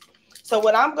gloves. So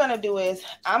what I'm going to do is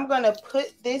I'm going to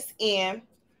put this in.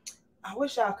 I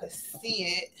wish y'all could see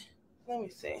it. Let me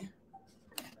see.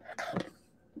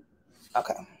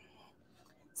 Okay.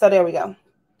 So there we go.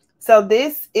 So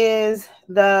this is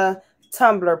the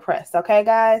tumbler press. Okay,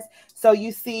 guys. So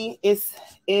you see it's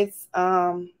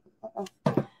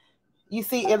you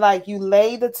see it like you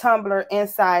lay the tumbler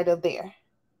inside of there.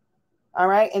 All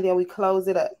right. And then we close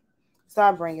it up. So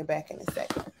I'll bring it back in a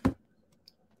second.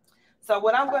 So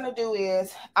what I'm going to do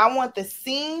is I want the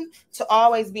seam to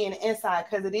always be in the inside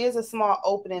because it is a small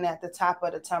opening at the top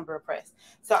of the tumbler press.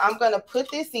 So I'm going to put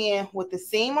this in with the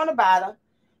seam on the bottom,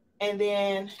 and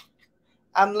then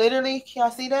I'm literally, can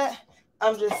y'all see that?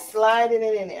 I'm just sliding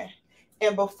it in there.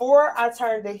 And before I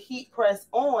turn the heat press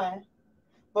on,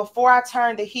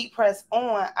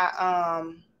 I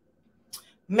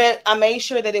made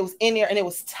sure that it was in there and it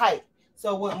was tight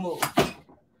so it wouldn't move.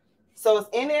 So it's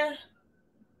in there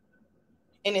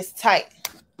and it's tight.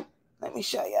 Let me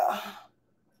show y'all.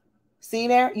 See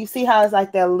there? You see how it's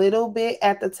like that little bit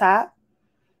at the top?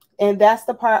 And that's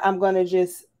the part I'm going to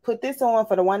just put this on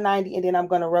for the 190 and then I'm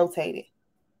going to rotate it.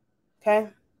 Okay?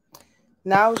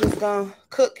 Now we're just going to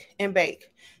cook and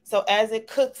bake. So as it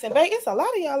cooks and bakes, it's a lot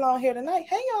of y'all on here tonight.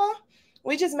 Hey, y'all.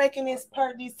 We just making these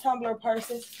tumbler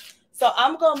purses. So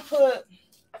I'm going to put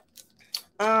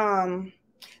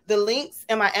the links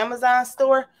in my Amazon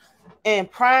store. And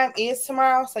Prime is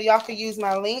tomorrow, so y'all can use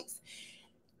my links.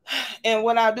 And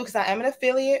what I'll do, because I am an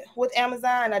affiliate with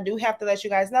Amazon, I do have to let you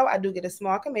guys know I do get a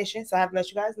small commission, so I have to let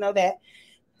you guys know that.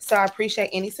 So I appreciate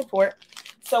any support.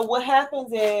 So what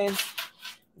happens is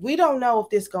we don't know if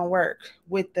this gonna work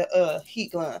with the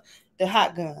heat gun, the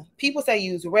hot gun. People say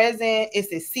use resin. It's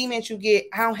the cement you get.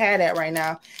 I don't have that right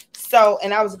now. So,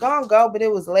 and I was gonna go, but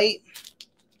it was late,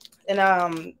 and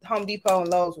Home Depot and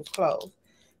Lowe's was closed.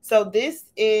 So this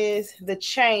is the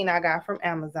chain I got from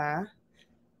Amazon.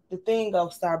 The thing go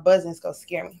start buzzing, it's gonna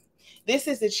scare me. This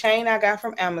is the chain I got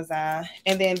from Amazon.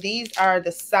 And then these are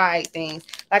the side things.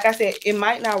 Like I said, it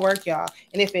might not work, y'all.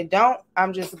 And if it don't,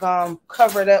 I'm just gonna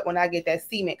cover it up when I get that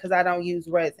cement because I don't use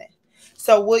resin.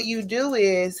 So what you do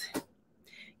is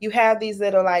you have these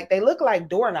little, like, they look like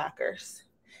door knockers.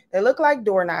 They look like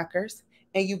door knockers.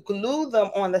 And you glue them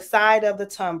on the side of the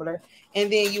tumbler, and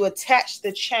then you attach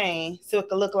the chain so it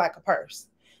can look like a purse.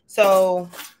 So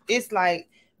it's like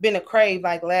been a crave.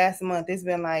 Like last month, it's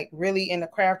been like really in the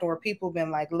craft where people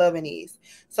been like loving these.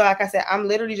 So like I said, I'm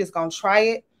literally just gonna try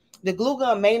it. The glue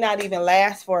gun may not even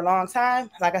last for a long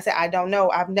time. Like I said, I don't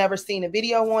know. I've never seen a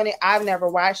video on it. I've never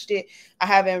watched it. I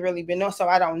haven't really been on, so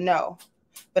I don't know.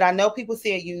 But I know people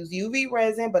say use UV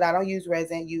resin, but I don't use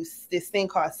resin. Use this thing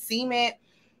called cement.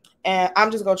 And I'm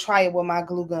just going to try it with my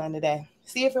glue gun today.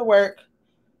 See if it works.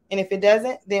 And if it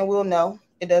doesn't, then we'll know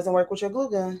it doesn't work with your glue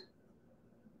gun.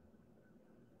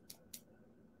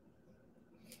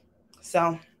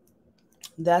 So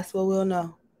that's what we'll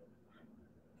know.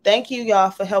 Thank you,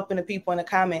 y'all, for helping the people in the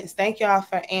comments. Thank y'all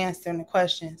for answering the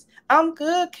questions. I'm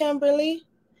good, Kimberly.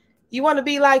 You want to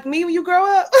be like me when you grow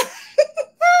up?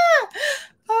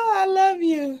 Oh, I love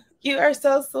you. You are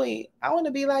so sweet. I want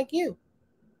to be like you.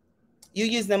 You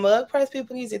use the mug press,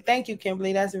 people use it. Thank you,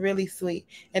 Kimberly. That's really sweet.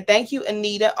 And thank you,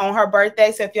 Anita, on her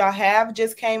birthday. So if y'all have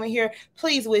just came in here,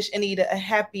 please wish Anita a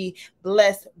happy,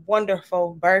 blessed,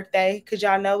 wonderful birthday. Because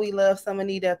y'all know we love some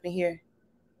Anita up in here.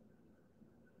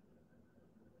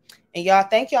 And y'all,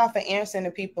 thank y'all for answering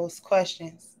the people's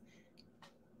questions.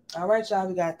 All right, y'all,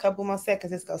 we got a couple more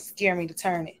seconds. It's going to scare me to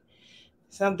turn it.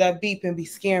 Some of that beeping be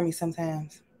scaring me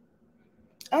sometimes.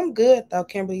 I'm good, though,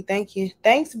 Kimberly. Thank you.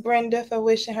 Thanks, Brenda, for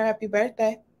wishing her happy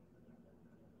birthday.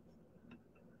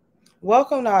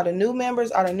 Welcome to all the new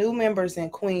members, in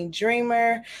Queen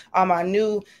Dreamer, all my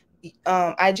new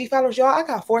IG followers. Y'all, I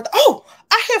got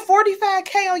I hit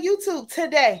 45K on YouTube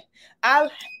today.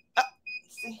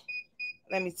 See,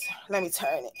 let me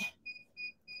turn it.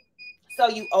 So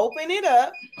you open it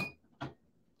up,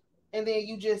 and then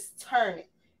you just turn it.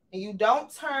 And you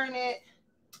don't turn it.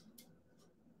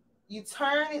 You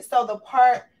turn it so the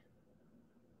part,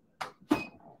 I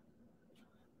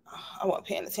wasn't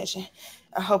paying attention.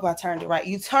 I hope I turned it right.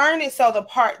 You turn it so the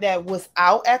part that was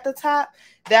out at the top,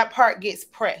 that part gets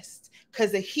pressed.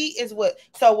 Because the heat is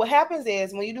so what happens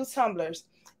is when you do tumblers,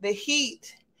 the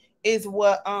heat is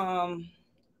what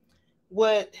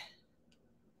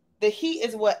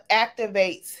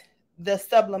activates the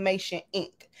sublimation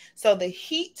ink. So the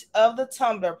heat of the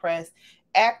tumbler press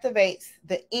activates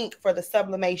the ink for the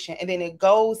sublimation, and then it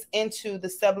goes into the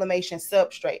sublimation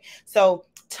substrate. So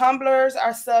tumblers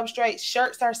are substrates,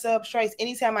 shirts are substrates.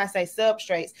 Anytime I say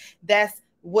substrates, that's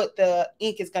what the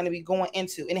ink is going to be going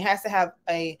into, and it has to have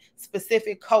a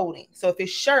specific coating. So if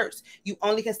it's shirts, you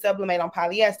only can sublimate on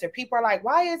polyester. People are like,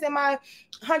 why isn't my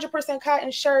 100%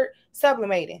 cotton shirt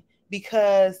sublimating?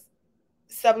 Because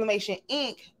sublimation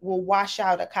ink will wash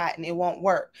out a cotton. It won't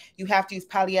work. You have to use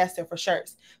polyester for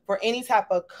shirts. For any type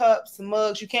of cups,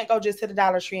 mugs, you can't go just to the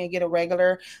Dollar Tree and get a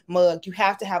regular mug. You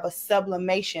have to have a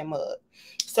sublimation mug.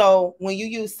 So when you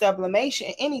use sublimation,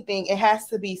 anything, it has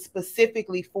to be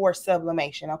specifically for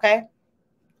sublimation, okay?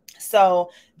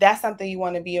 So that's something you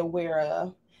want to be aware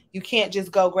of. You can't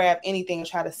just go grab anything and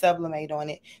try to sublimate on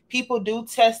it. People do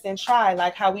test and try,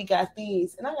 like how we got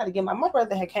these. And I got to get my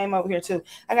brother had came over here too.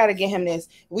 I got to get him this.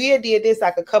 We did this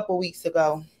like a couple weeks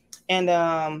ago.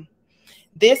 And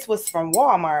this was from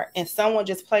Walmart. And someone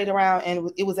just played around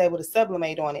and it was able to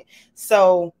sublimate on it.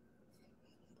 So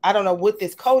I don't know what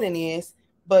this coating is,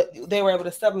 but they were able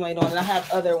to sublimate on it. I have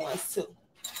other ones too.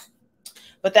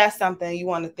 But that's something you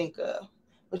want to think of.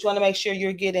 But you want to make sure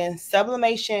you're getting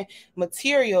sublimation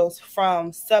materials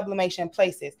from sublimation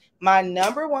places. My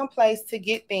number one place to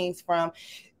get things from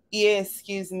is,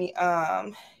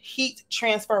 Heat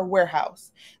Transfer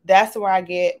Warehouse. That's where I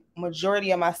get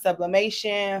majority of my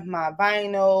sublimation, my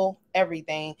vinyl,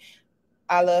 everything.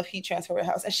 I love Heat Transfer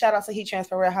Warehouse. And shout out to Heat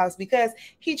Transfer Warehouse, because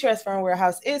Heat Transfer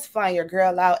Warehouse is flying your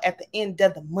girl out at the end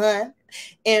of the month.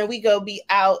 And we go be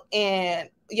out, and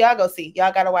y'all go see.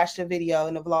 Y'all got to watch the video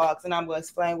and the vlogs, and I'm going to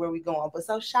explain where we going. But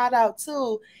so shout out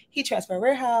to Heat Transfer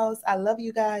Warehouse. I love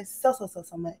you guys so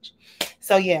much.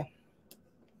 So yeah.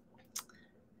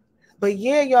 But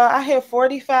yeah, y'all, I hit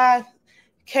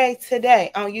 45K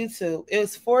today on YouTube. It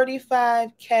was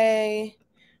 45K,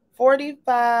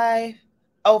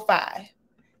 4505.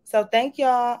 So thank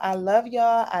y'all. I love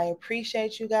y'all. I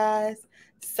appreciate you guys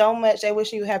so much. I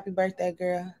wish you a happy birthday,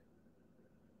 girl.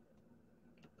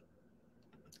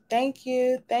 Thank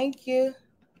you. Thank you.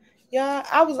 Y'all,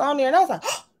 I was on there and I was like,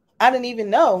 oh, I didn't even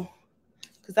know,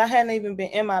 because I hadn't even been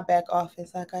in my back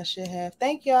office like I should have.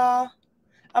 Thank y'all.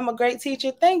 I'm a great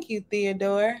teacher. Thank you,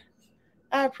 Theodore.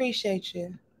 I appreciate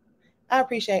you. I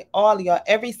appreciate all of y'all.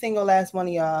 Every single last one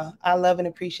of y'all. I love and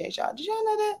appreciate y'all. Did y'all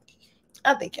know that?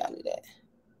 I think y'all knew that.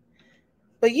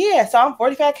 But yeah, so I'm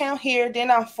 45K on here. Then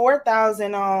I'm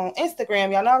 4,000 on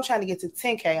Instagram. Y'all know I'm trying to get to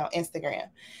 10K on Instagram.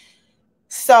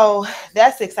 So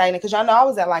that's exciting, because y'all know I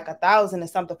was at like 1,000 and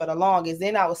something for the longest.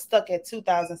 Then I was stuck at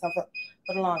 2,000 something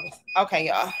for the longest. Okay,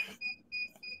 y'all.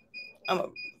 I'm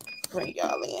going to bring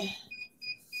y'all in.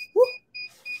 Woo.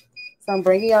 So I'm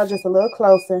bringing y'all just a little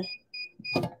closer.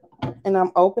 And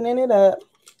I'm opening it up.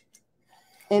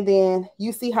 And then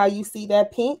you see how you see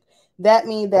that pink? That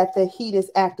means that the heat is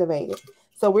activated.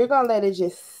 So we're going to let it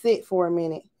just sit for a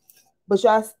minute. But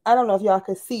y'all, I don't know if y'all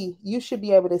can see. You should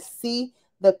be able to see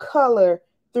the color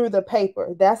through the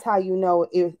paper. That's how you know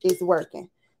it's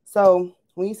working. So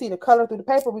when you see the color through the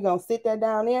paper, we're going to sit that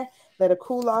down there, let it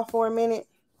cool off for a minute.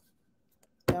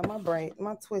 Yeah,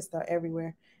 my twists are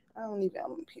everywhere. I'm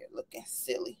up here looking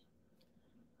silly.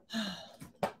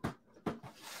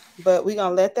 But we're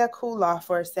going to let that cool off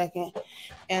for a second.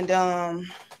 And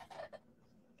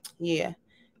yeah.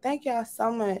 Thank y'all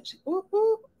so much. Ooh,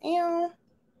 ooh,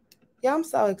 yeah, I'm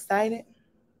so excited.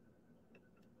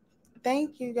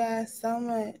 Thank you guys so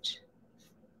much.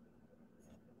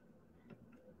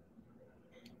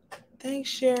 Thanks,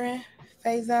 Sharon.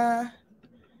 Faison.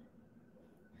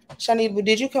 Shanique,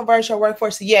 did you convert your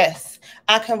workforce? Yes,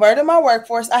 I converted my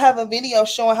workforce. I have a video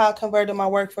showing how I converted my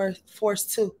workforce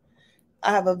too. I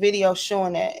have a video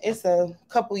showing that. It's a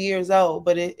couple years old,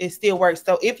 but it still works.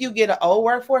 So if you get an old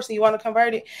workforce and you want to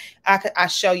convert it, I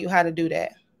show you how to do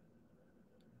that.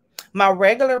 My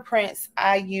regular prints,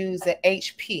 I use an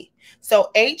HP.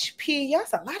 So HP, y'all,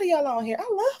 a lot of y'all on here. I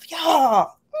love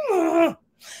y'all. Oh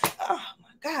my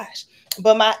gosh.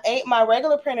 But my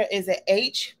regular printer is an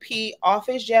HP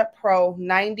OfficeJet Pro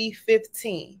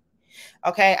 9015.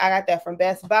 Okay, I got that from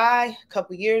Best Buy a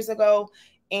couple years ago.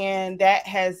 And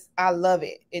I love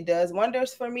it. It does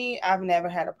wonders for me. I've never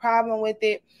had a problem with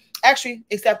it. Actually,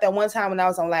 except that one time when I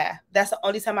was on live. That's the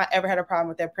only time I ever had a problem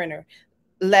with that printer.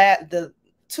 The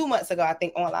 2 months ago, I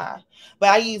think, on live. But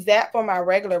I use that for my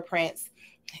regular prints.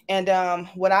 And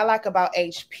what I like about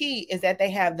HP is that they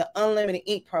have the unlimited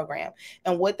ink program.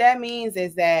 And what that means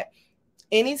is that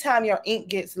anytime your ink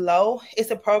gets low,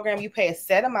 it's a program you pay a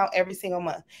set amount every single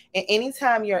month. And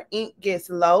anytime your ink gets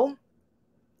low,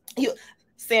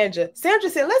 Sandra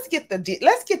said, let's get the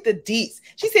deets.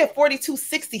 She said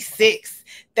 4266.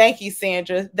 Thank you,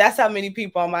 Sandra. That's how many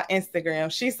people on my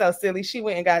Instagram. She's so silly. She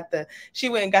went and got the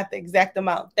exact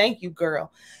amount. Thank you,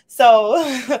 girl. So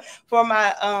for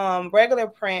my regular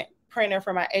printer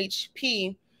for my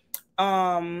HP,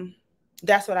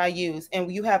 That's what I use.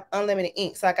 And you have unlimited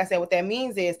ink. So like I said, what that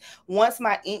means is once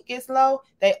my ink gets low,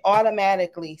 they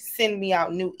automatically send me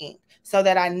out new ink so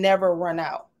that I never run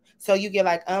out. So you get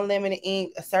like unlimited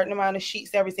ink, a certain amount of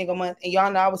sheets every single month. And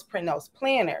y'all know I was printing those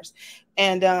planners.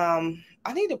 And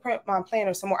I need to print my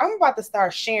planner some more. I'm about to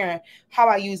start sharing how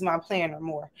I use my planner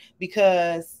more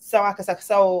because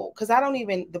because I don't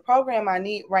even, the program I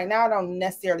need right now, I don't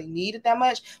necessarily need it that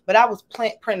much, but I was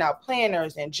printing out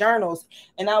planners and journals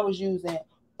and I was using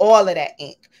all of that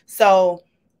ink. So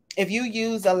if you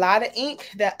use a lot of ink,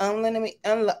 that unlimited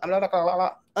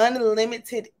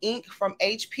ink from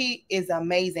HP is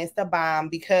amazing. It's the bomb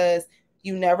because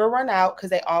you never run out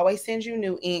because they always send you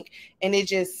new ink and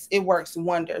it works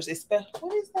wonders. Especially,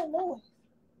 what is that noise?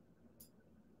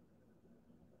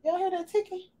 Y'all hear that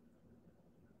ticking?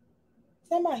 Is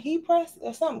that my heat press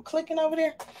or something clicking over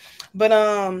there? But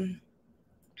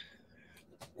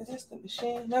is this the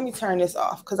machine? Let me turn this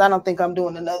off because I don't think I'm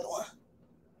doing another one.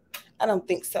 I don't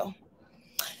think so.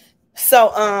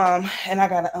 So and I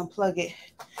gotta unplug it.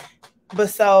 But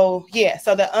so yeah,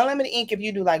 so the unlimited ink, if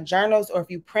you do like journals or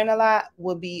if you print a lot,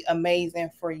 would be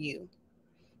amazing for you.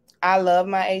 I love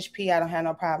my HP. I don't have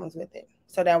no problems with it.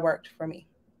 So that worked for me.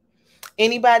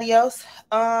 Anybody else?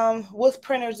 What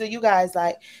printers do you guys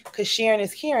like? Because Sharon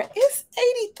is hearing. It's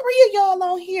 83 of y'all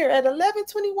on here at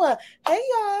 11:21. Hey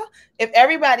y'all. If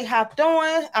everybody hopped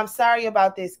on, I'm sorry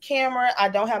about this camera. I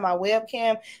don't have my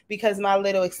webcam because my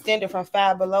little extender from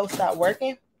Five Below stopped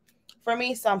working for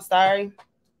me. So I'm sorry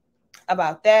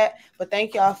about that. But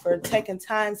thank y'all for taking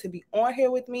time to be on here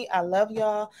with me. I love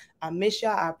y'all. I miss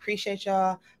y'all. I appreciate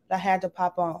y'all. But I had to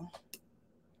pop on.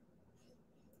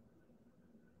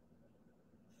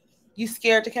 You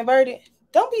scared to convert it?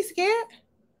 Don't be scared.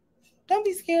 Don't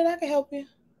be scared. I can help you.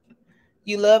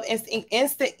 You love Instant Ink.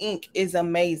 Instant Ink is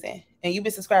amazing. And you've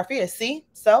been subscribed for years. See?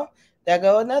 So there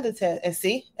go another test. And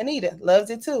see, Anita loves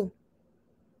it too.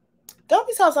 Don't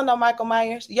be talking no Michael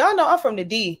Myers. Y'all know I'm from the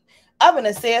D. I've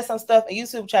been said some stuff and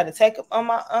YouTube tried to take on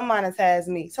my unmonetize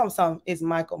me. Some is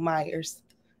Michael Myers.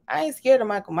 I ain't scared of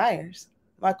Michael Myers.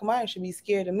 Michael Myers should be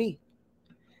scared of me.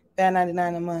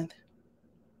 $5.99 a month.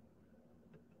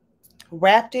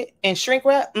 Wrapped it and shrink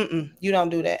wrap? You don't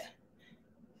do that.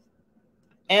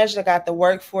 Angela got the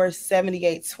Workforce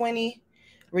 7820.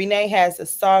 Renee has the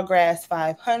Sawgrass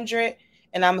 500.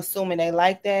 And I'm assuming they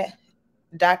like that.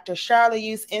 Dr. Charlotte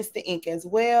used Instant Ink as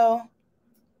well.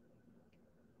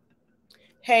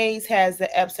 Hayes has the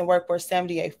Epson Workforce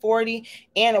 7840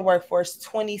 and a Workforce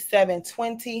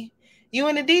 2720. You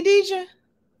in the DDJ?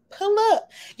 Pull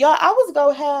up. Y'all, I was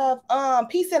going to have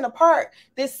Peace in the Park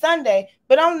this Sunday,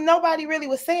 but nobody really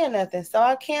was saying nothing. So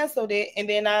I canceled it and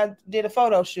then I did a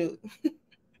photo shoot.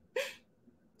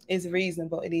 It's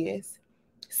reasonable. It is.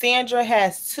 Sandra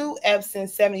has two Epson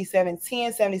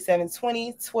 7710,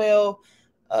 7720, 12,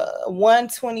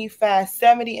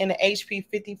 12570, and the HP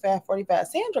 5545.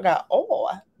 Sandra got all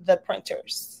the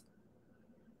printers.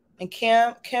 And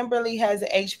Kimberly has the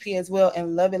HP as well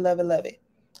and love it, love it, love it.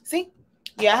 See?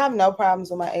 Yeah, I have no problems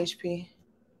with my HP.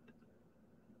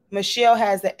 Michelle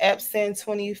has the Epson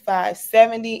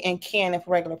 2570 and Canon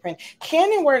for regular print.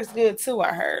 Canon works good too,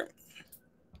 I heard.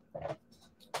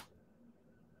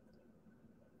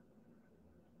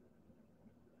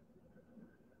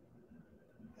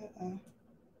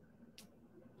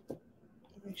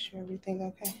 Make sure everything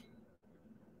okay.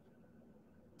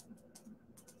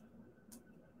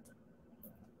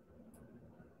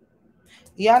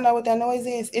 Y'all know what that noise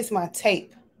is? It's my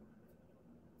tape.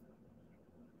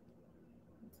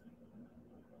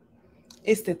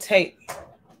 It's the tape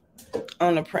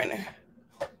on the printer.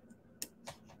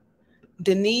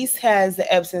 Denise has the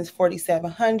Epson's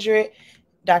 4700.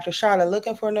 Dr. Charlotte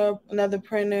looking for another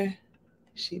printer.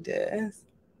 She does.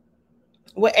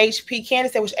 What HP?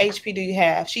 Candace said, which HP do you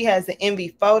have? She has the Envy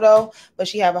Photo, but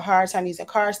she have a hard time using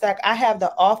cardstock. I have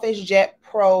the Office Jet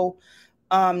Pro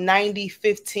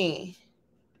 9015.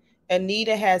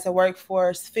 Anita has a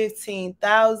Workforce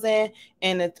 15,000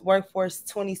 and a Workforce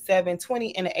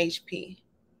 2720 and an HP.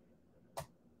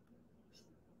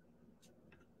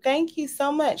 Thank you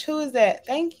so much. Who is that?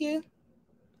 Thank you.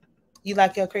 You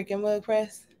like your Cricut mug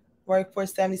press?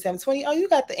 Workforce 7720. Oh, you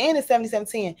got the and the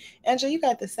 7710. Angela, you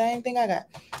got the same thing I got.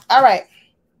 All right.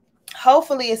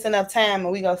 Hopefully it's enough time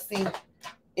and we gonna see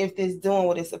if this doing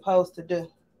what it's supposed to do.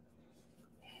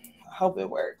 I hope it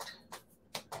worked.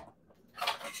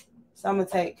 So I'm gonna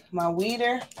take my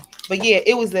weeder. But yeah,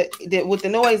 it was what the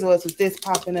noise was this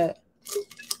popping up.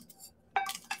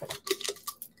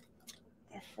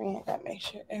 My friend gotta make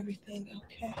sure everything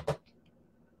okay.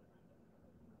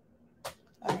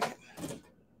 All right.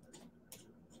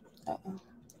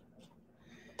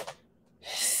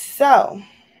 So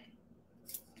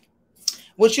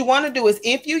what you want to do is,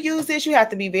 if you use this, you have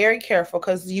to be very careful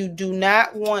because you do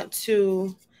not want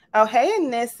to. Oh, hey,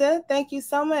 Anissa. Thank you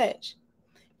so much.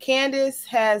 Candace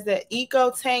has the Eco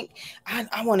Tank.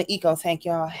 I want an Eco Tank,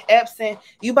 y'all. Epson,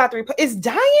 you about to replace? It's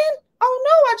dying? Oh,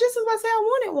 no. I just was about to say I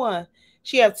wanted one.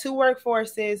 She have 2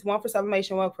 workforces, one for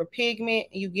sublimation, one for pigment,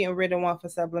 and you getting rid of one for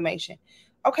sublimation.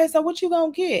 Okay, so what you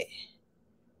going to get?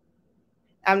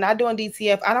 I'm not doing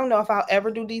DTF. I don't know if I'll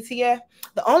ever do DTF.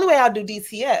 The only way I'll do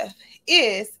DTF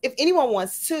is if anyone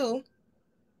wants to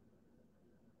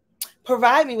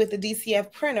provide me with a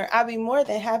DTF printer, I'll be more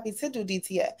than happy to do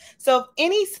DTF. So if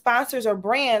any sponsors or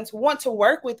brands want to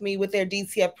work with me with their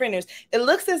DTF printers, it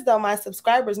looks as though my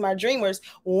subscribers, my dreamers,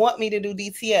 want me to do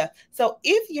DTF. So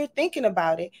if you're thinking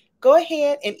about it, go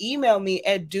ahead and email me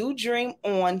at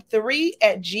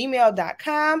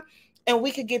dodreamon3@gmail.com. And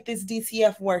we could get this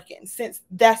DTF working, since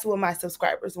that's what my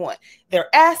subscribers want.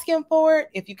 They're asking for it.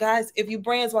 If you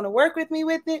brands want to work with me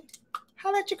with it,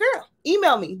 holla at your girl.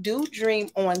 Email me,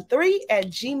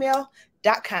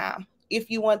 dodreamon3@gmail.com. If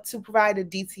you want to provide a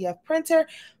DTF printer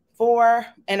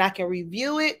and I can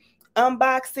review it,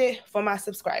 unbox it for my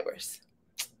subscribers.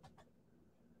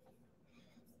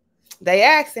 They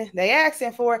asking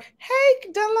for it. Hey,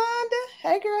 Delonda.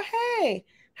 Hey, girl. Hey,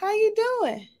 how you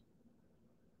doing?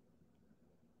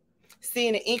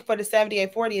 Seeing the ink for the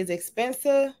 7840 is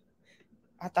expensive.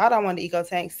 I thought I wanted the Eco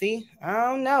Tank. See, I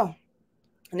don't know.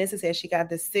 And this says she got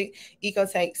the Eco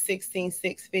Tank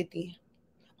 16650.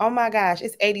 Oh my gosh,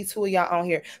 it's 82 of y'all on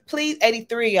here. Please,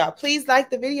 83 of y'all. Please like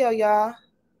the video, y'all.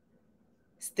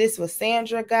 This was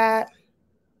Sandra got.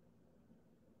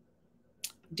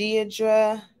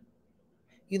 Deidre,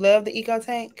 you love the Eco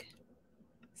Tank?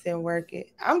 Said work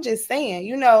it. I'm just saying,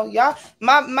 y'all,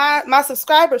 my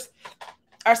subscribers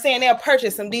are saying they'll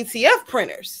purchase some DTF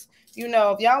printers.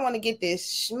 If y'all want to get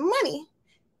this money,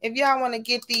 if y'all want to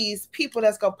get these people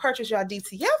that's going to purchase y'all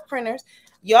DTF printers,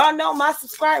 y'all know my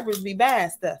subscribers be buying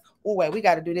stuff. Oh, wait, we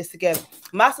got to do this together.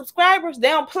 My subscribers, they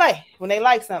don't play when they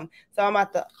like something. So I'm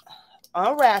about to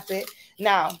unwrap it.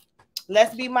 Now,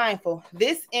 let's be mindful.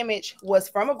 This image was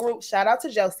from a group. Shout out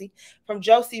to Josie. From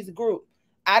Josie's group.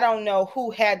 I don't know who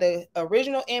had the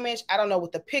original image. I don't know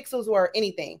what the pixels were or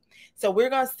anything. So we're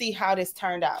going to see how this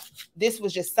turned out. This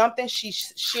was just something she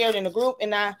shared in the group.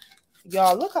 And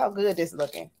y'all, look how good this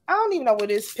looking. I don't even know where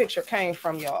this picture came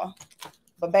from, y'all.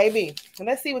 But baby,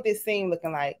 let's see what this seam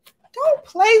looking like. Don't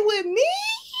play with me.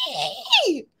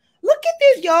 Look at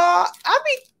this, y'all. I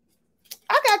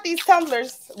got these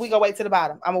tumblers. We gonna wait to the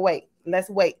bottom. I'm gonna wait. Let's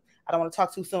wait. I don't want to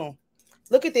talk too soon.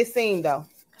 Look at this seam, though.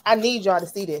 I need y'all to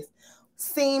see this.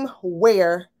 Seam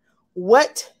where?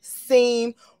 What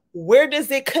seam? Where does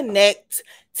it connect?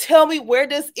 Tell me, where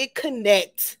does it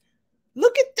connect?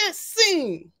 Look at this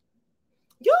seam.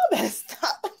 Y'all better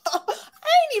stop. I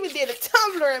ain't even did a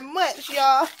tumbler in months,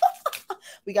 y'all.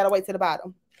 We gotta wait to the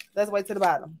bottom. Let's wait to the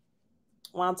bottom.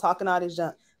 While I'm talking all this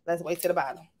junk, let's wait to the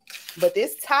bottom. But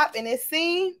this top and this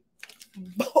seam,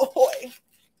 boy.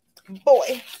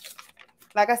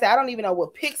 Like I said, I don't even know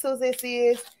what pixels this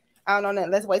is. I don't know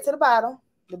nothing. Let's wait to the bottom.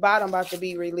 The bottom about to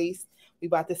be released. We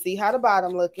about to see how the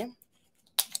bottom looking.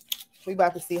 And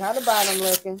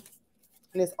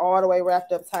it's all the way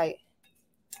wrapped up tight.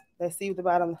 Let's see what the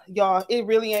bottom. Y'all, it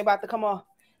really ain't about to come off.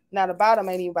 Now the bottom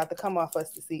ain't even about to come off for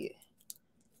us to see it.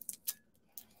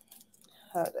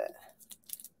 Hold up.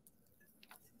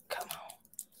 Come on.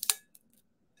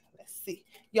 Let's see.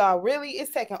 Y'all, really,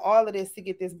 it's taking all of this to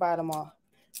get this bottom off.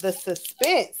 The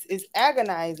suspense is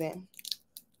agonizing.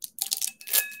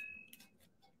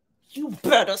 You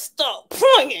better stop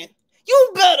playing.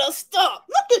 You better stop.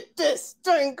 Look at this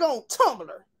thing on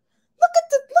Tumbler. Look at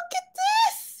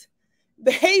this.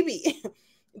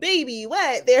 Baby,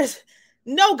 what? There's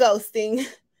no ghosting.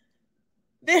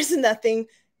 There's nothing.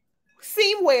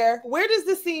 Seam where? Where does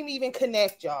the seam even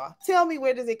connect, y'all? Tell me,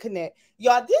 where does it connect?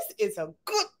 Y'all, this is a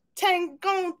good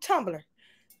Tangon tumbler.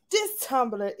 This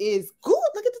tumbler is good.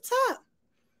 Look at the top.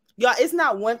 Y'all, it's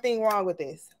not one thing wrong with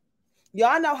this.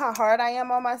 Y'all know how hard I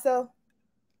am on myself?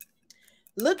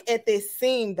 Look at this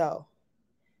seam, though.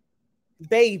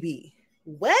 Baby.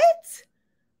 What?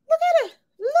 Look at it.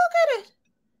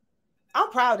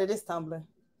 I'm proud of this tumbler.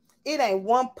 It ain't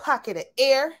one pocket of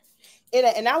air.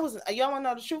 And y'all want to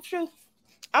know the truth?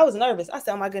 I was nervous. I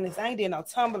said, oh my goodness, I ain't did no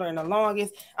tumbler in the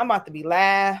longest. I'm about to be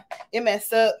live. It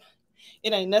messed up.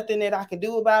 It ain't nothing that I can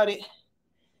do about it.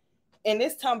 And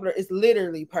this tumbler is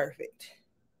literally perfect.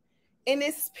 And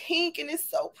it's pink and it's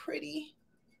so pretty.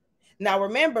 Now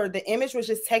remember, the image was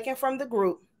just taken from the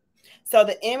group. So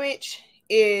the image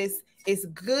is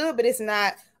good, but it's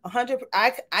not 100.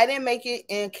 I didn't make it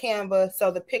in Canva,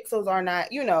 so the pixels are not,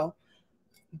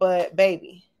 but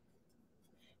baby.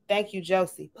 Thank you,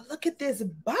 Josie. But look at this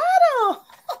bottom.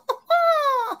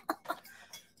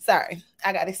 Sorry,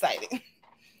 I got excited.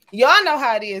 Y'all know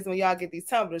how it is when y'all get these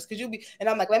tumblers, because and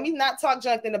I'm like, let me not talk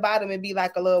junk in the bottom and be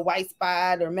like a little white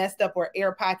spot or messed up or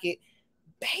air pocket.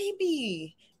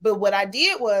 Baby. But what I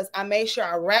did was I made sure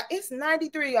I wrap. It's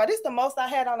 93, y'all. This is the most I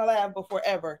had on the lab before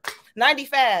ever.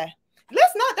 95.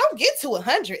 Don't get to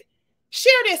 100.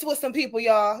 Share this with some people,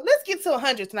 y'all. Let's get to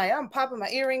 100 tonight. I'm popping my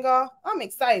earring off. I'm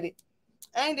excited.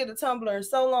 I ain't did a tumbler in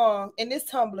so long, and this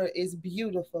tumbler is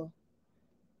beautiful.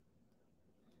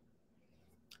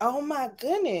 Oh my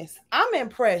goodness. I'm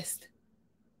impressed.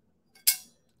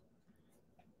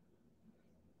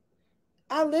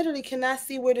 I literally cannot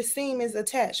see where the seam is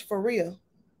attached, for real.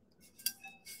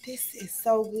 This is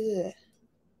so good.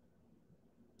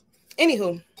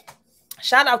 Anywho,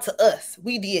 shout out to us.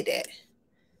 We did that.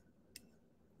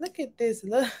 Look at this.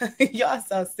 Look, y'all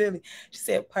so silly. She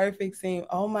said perfect seam.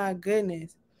 Oh my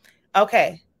goodness.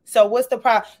 Okay. So what's the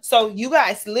problem? So you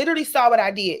guys literally saw what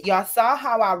I did. Y'all saw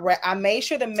how I made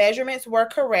sure the measurements were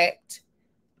correct.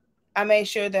 I made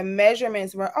sure the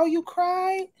measurements were. Oh, you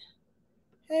cried?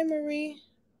 Hey, Marie.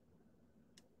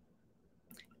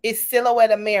 It's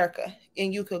Silhouette America,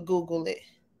 and you could Google it.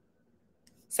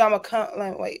 So I'm going to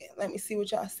come. Wait, let me see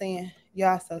what y'all saying.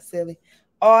 Y'all so silly.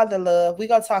 All the love. We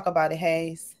going to talk about it,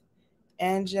 Hayes.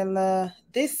 Angela.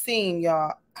 This seam,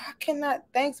 y'all. I cannot.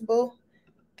 Thanks, boo.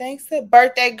 Thanks to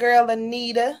birthday girl,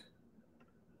 Anita.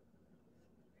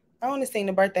 I want to sing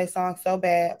the birthday song so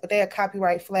bad, but they'll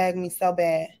copyright flag me so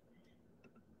bad.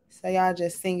 So y'all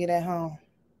just sing it at home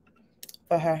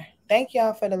for her. Thank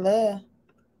y'all for the love.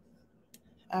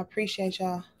 I appreciate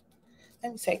y'all.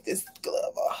 Let me take this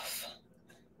glove off.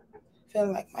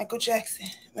 Feeling like Michael Jackson.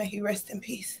 May he rest in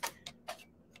peace.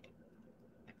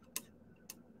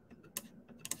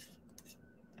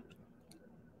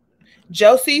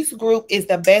 Josie's group is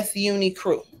the best uni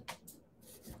crew.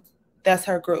 That's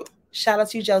her group. Shout out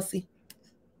to you, Josie.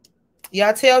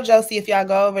 Y'all tell Josie if y'all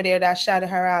go over there that I shouted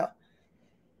her out.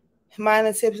 Mine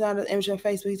and tips on the image on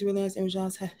Facebook. He's really nice image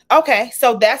on. Okay,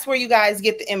 so that's where you guys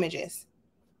get the images.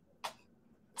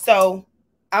 So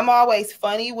I'm always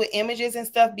funny with images and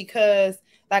stuff because,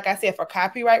 like I said, for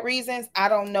copyright reasons, I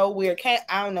don't know where it came.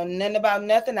 I don't know nothing about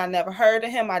nothing. I never heard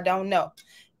of him. I don't know.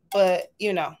 But,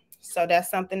 so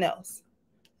that's something else.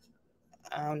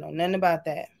 I don't know nothing about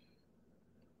that.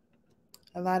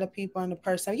 A lot of people on the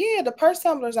purse. Yeah, the purse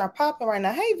tumblers are popping right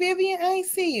now. Hey, Vivian, I ain't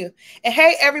see you. And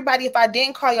hey, everybody, if I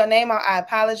didn't call your name out, I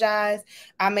apologize.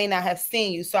 I may not have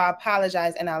seen you, so I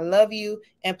apologize. And I love you.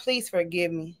 And please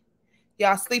forgive me.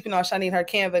 Y'all sleeping on Shanine, her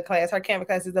Canva class. Her Canva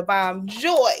class is the bomb.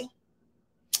 Joy.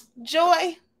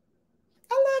 I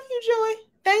love you, Joy.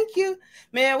 Thank you.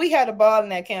 Man, we had a ball in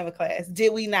that Canva class.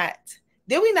 Did we not?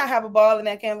 Did we not have a ball in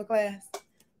that Canva class?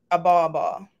 A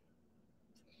ball.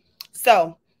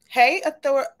 So, hey,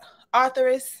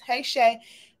 authoress. Hey, Shay.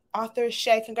 Author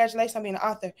Shay. Congratulations on being an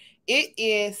author. It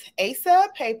is Asa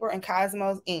Paper and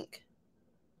Cosmos ink.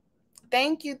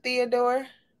 Thank you, Theodore.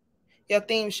 Your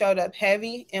theme showed up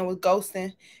heavy and was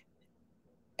ghosting.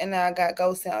 And I got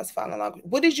ghosting. I was following along.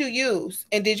 What did you use?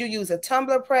 And did you use a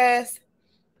Tumbler press?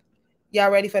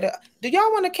 Y'all ready for the... Do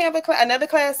y'all want a Canva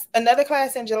class? Another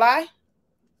class in July?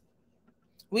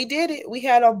 We did it. We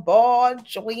had a ball.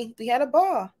 We had a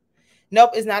ball.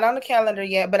 Nope, it's not on the calendar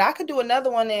yet. But I could do another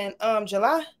one in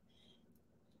July.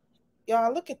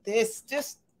 Y'all, look at this.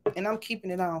 And I'm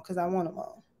keeping it on because I want them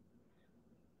on.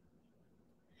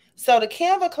 So the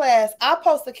Canva class, I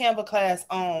post the Canva class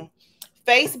on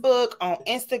Facebook, on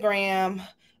Instagram.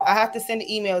 I have to send the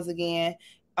emails again.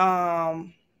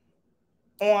 On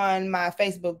my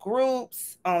Facebook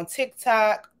groups, on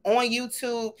TikTok, on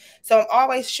YouTube. So I'm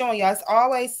always showing y'all. It's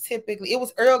always typically, it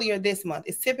was earlier this month.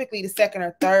 It's typically the second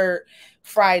or third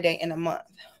Friday in a month.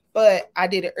 But I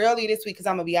did it earlier this week because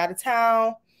I'm going to be out of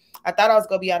town. I thought I was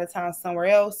going to be out of town somewhere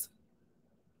else.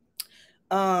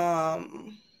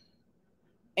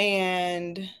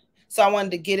 And so I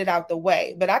wanted to get it out the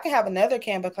way. But I can have another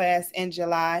Canva class in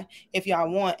July if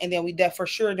y'all want. And then we for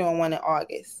sure doing one in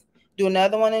August. Do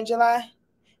another one in July?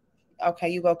 Okay,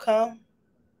 you go come.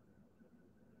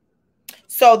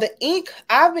 So the ink,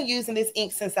 I've been using this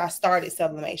ink since I started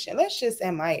sublimation. Let's just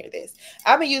admire this.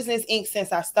 I've been using this ink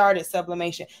since I started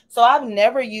sublimation. So I've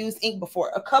never used ink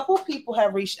before. A couple people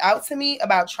have reached out to me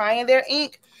about trying their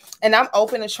ink, and I'm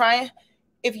open to trying.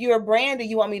 If you're a brand and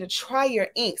you want me to try your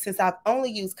ink, since I've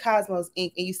only used Cosmos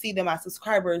ink and you see that my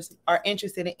subscribers are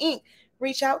interested in ink,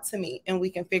 reach out to me and we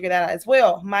can figure that out as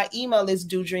well. My email is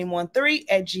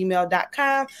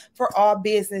dodream13@gmail.com for all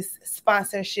business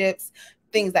sponsorships,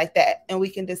 things like that. And we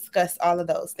can discuss all of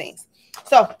those things.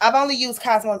 So I've only used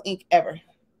Cosmos ink ever.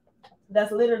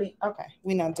 That's literally, okay,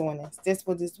 we're not doing this. This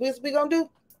what we gonna do?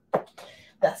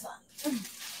 That's fine.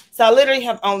 So I literally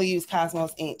have only used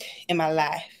Cosmos ink in my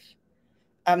life.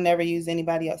 I've never used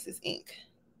anybody else's ink.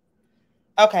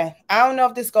 Okay, I don't know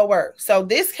if this gonna work. So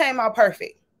this came out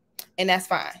perfect, and that's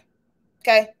fine.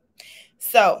 Okay,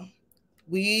 so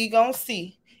we gonna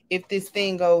see if this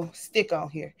thing go stick on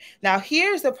here. Now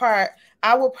here's the part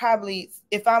I would probably,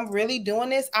 if I'm really doing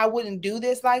this, I wouldn't do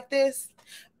this like this.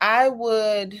 I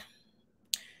would,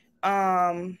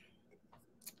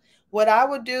 what I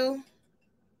would do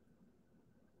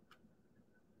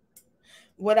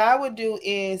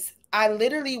is I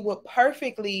literally would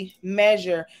perfectly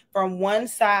measure from one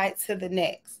side to the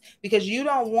next, because you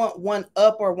don't want one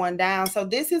up or one down. So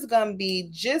this is going to be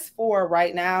just for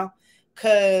right now,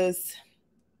 because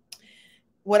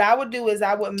what I would do is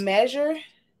I would measure.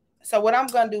 So what I'm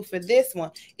going to do for this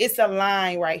one, it's a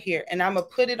line right here, and I'm going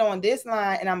to put it on this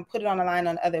line, and I'm going to put it on a line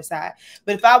on the other side.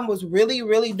 But if I was really,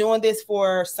 really doing this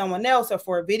for someone else or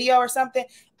for a video or something,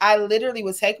 I literally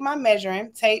would take my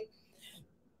measuring tape,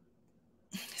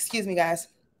 excuse me, guys.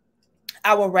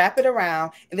 I will wrap it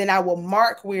around, and then I will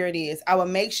mark where it is. I will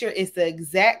make sure it's the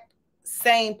exact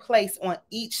same place on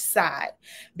each side,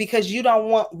 because you don't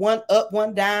want one up,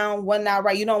 one down, one not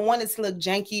right. You don't want it to look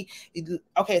janky.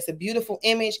 Okay, it's a beautiful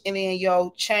image, and then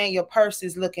your chain, your purse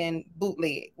is looking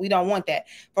bootleg. We don't want that.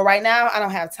 But right now, I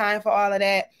don't have time for all of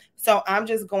that. So I'm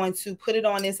just going to put it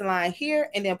on this line here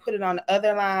and then put it on the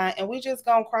other line, and we just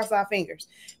gonna cross our fingers,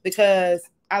 because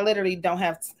I literally don't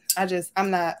have, I'm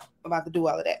not about to do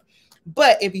all of that.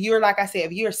 But if you're, like I said,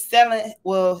 if you're selling,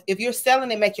 well, if you're selling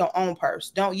it, make your own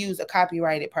purse. Don't use a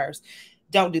copyrighted purse.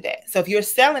 Don't do that. So if you're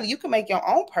selling, you can make your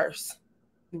own purse.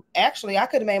 Actually, I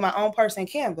could have made my own purse in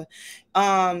Canva.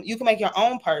 You can make your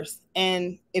own purse.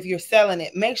 And if you're selling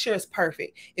it, make sure it's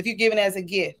perfect. If you're giving it as a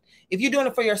gift, if you're doing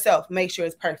it for yourself, make sure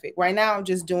it's perfect. Right now, I'm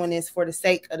just doing this for the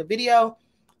sake of the video.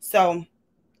 So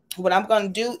what I'm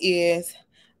going to do is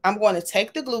I'm going to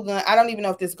take the glue gun. I don't even know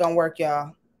if this is going to work,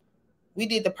 y'all. We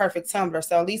did the perfect tumbler,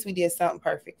 so at least we did something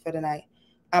perfect for the night.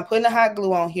 I'm putting the hot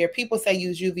glue on here. People say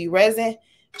use UV resin.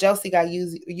 Josie got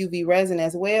UV resin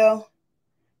as well.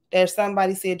 There's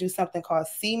somebody said do something called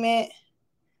cement.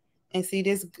 And see,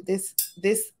 this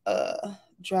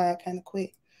dried kind of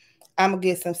quick. I'm gonna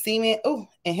get some cement. Oh,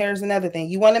 and here's another thing.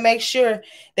 You want to make sure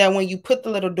that when you put the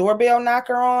little doorbell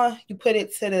knocker on, you put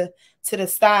it to the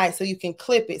side so you can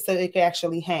clip it so it can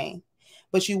actually hang.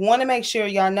 But you want to make sure,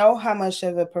 y'all know how much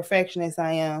of a perfectionist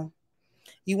I am.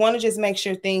 You want to just make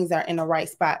sure things are in the right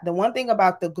spot. The one thing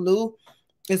about the glue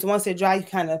is once it dries, you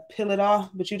kind of peel it off,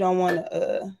 but you don't want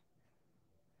to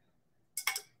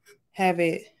have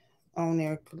it on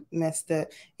there messed up.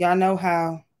 Y'all know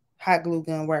how hot glue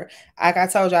gun work. Like I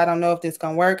told you, I don't know if this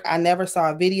gonna work. I never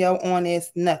saw a video on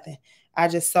this, nothing. I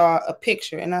just saw a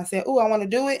picture and I said, oh, I want to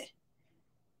do it.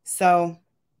 So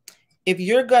if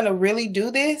you're going to really do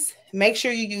this, make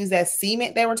sure you use that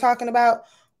cement they were talking about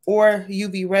or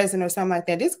UV resin or something like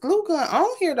that. This glue gun on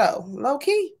here, though, low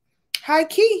key, high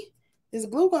key. This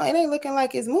glue gun, it ain't looking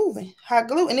like it's moving. Hot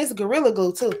glue, and it's Gorilla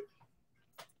Glue, too.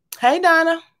 Hey,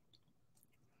 Donna.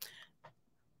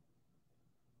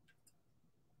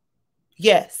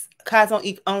 Yes, Cosmo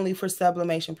ink only for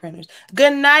sublimation printers.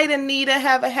 Good night, Anita.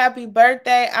 Have a happy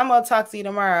birthday. I'm going to talk to you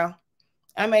tomorrow.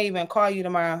 I may even call you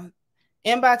tomorrow.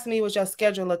 Inbox me what your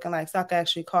schedule looking like so I can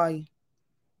actually call you.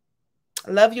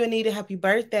 Love you, Anita. Happy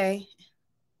birthday.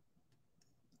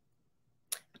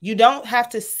 You don't have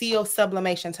to seal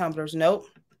sublimation tumblers. Nope.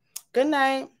 Good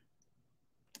night.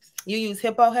 You use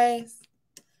Hippo Haze?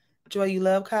 Joy, you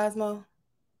love Cosmo?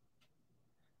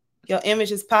 Your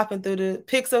image is popping through the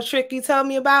pixel trick you told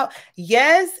me about?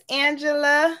 Yes,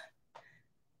 Angela.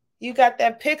 You got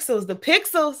that pixels. The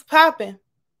pixels popping.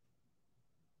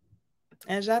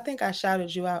 Angela, I think I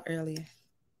shouted you out earlier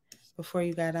before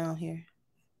you got on here.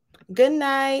 Good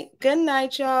night. Good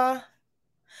night, y'all.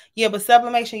 Yeah, but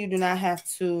sublimation, you do not have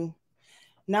to.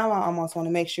 Now I almost want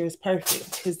to make sure it's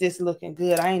perfect because this is looking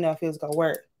good. I didn't know if it was going to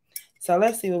work. So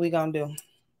let's see what we're going to do.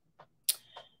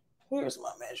 Where's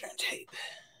my measuring tape?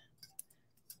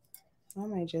 I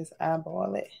might just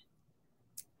eyeball it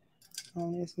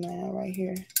on this man right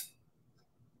here.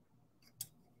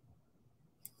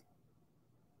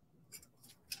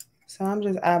 So I'm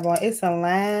just eyeballing. It's a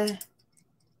line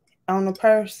on the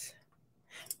purse.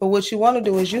 But what you want to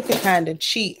do is you can kind of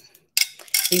cheat.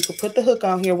 You can put the hook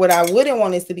on here. What I wouldn't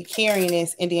want is to be carrying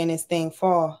this and then this thing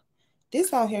fall.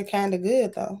 This on here kind of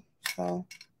good though. So,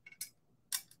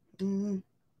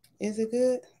 is it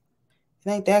good? It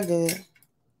ain't that good.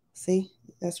 See,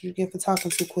 that's what you get for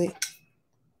talking too quick.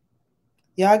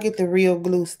 Y'all get the real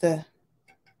glue stuff.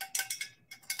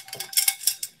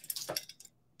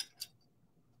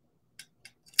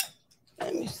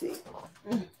 Let me see.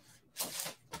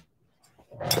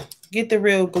 Get the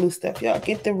real glue stuff, y'all.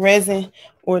 Get the resin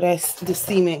or that's the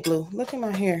cement glue. Look at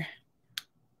my hair.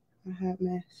 A hot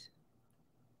mess.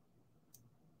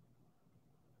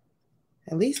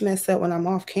 At least mess up when I'm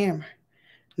off camera.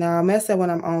 Now I mess up when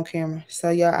I'm on camera. So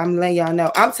y'all, I'm letting y'all know.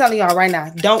 I'm telling y'all right now,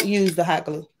 don't use the hot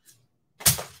glue.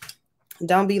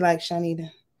 Don't be like Shanita.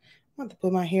 I'm about to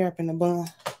put my hair up in the bun.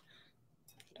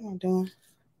 What am I doing?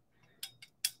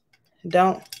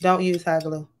 Don't use hot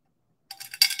glue.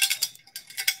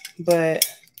 But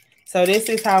so this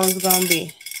is how it's gonna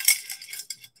be.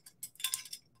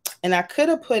 And I could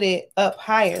have put it up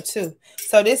higher too.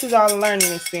 So this is all a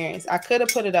learning experience. I could have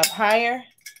put it up higher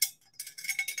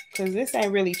because this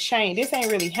ain't really chain. This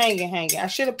ain't really hanging. I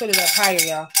should have put it up higher,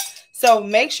 y'all. So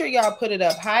make sure y'all put it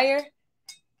up higher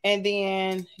and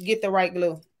then get the right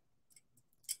glue.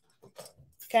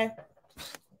 Okay.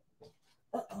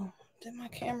 Uh-oh. Did my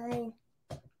camera move?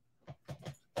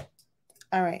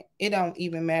 All right. It don't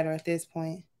even matter at this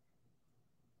point.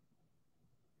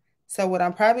 So what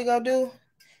I'm probably going to do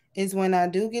is when I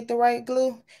do get the right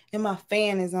glue, and my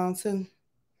fan is on too,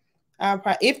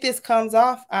 if this comes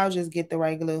off, I'll just get the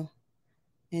right glue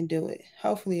and do it.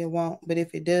 Hopefully it won't, but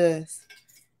if it does,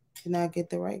 then I'll get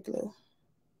the right glue.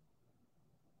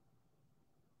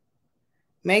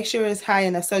 Make sure it's high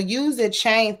enough. So use the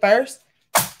chain first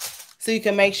so you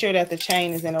can make sure that the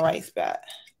chain is in the right spot.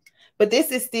 But this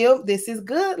is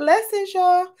good lessons,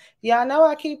 y'all. Y'all know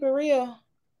I keep it real.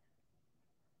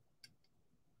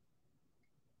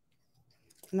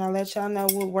 And I'll let y'all know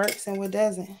what works and what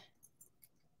doesn't.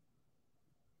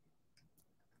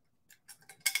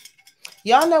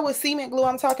 Y'all know what cement glue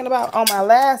I'm talking about? On my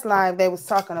last live, they was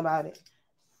talking about it.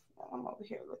 I'm over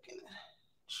here looking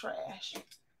at trash.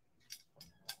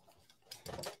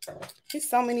 There's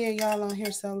so many of y'all on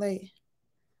here so late.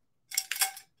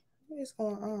 What is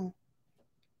going on?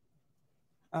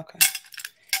 Okay.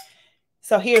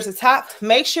 So here's the top.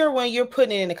 Make sure when you're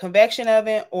putting it in the convection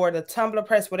oven or the tumbler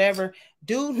press, whatever,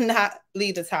 do not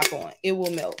leave the top on. It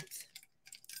will melt.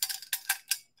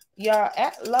 Y'all,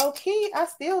 at low key, I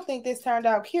still think this turned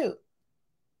out cute.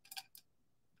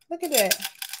 Look at that.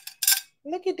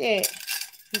 Look at that.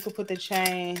 You could put the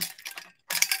chain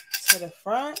to the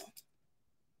front.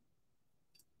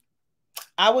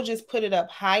 I will just put it up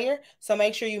higher. So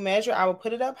make sure you measure. I will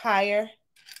put it up higher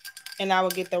and I will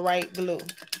get the right glue.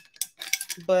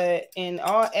 But in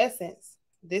all essence,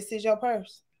 this is your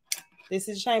purse. This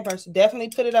is a chain purse. Definitely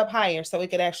put it up higher so it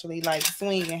could actually like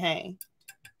swing and hang.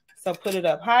 So put it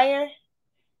up higher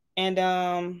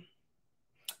and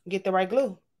get the right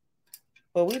glue.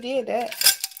 But we did that.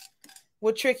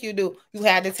 What trick you do? You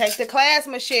had to take the class,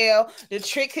 Michelle. The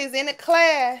trick is in the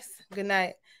class. Good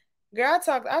night. Girl,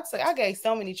 I gave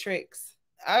so many tricks.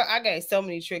 I gave so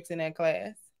many tricks in that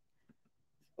class.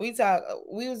 We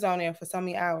was on there for so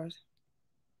many hours.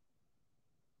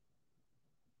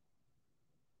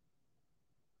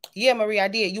 Yeah, Marie, I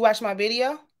did. You watched my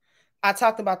video? I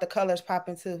talked about the colors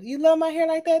popping too. You love my hair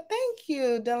like that? Thank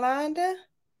you, Delonda.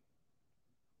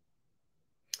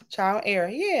 Child air.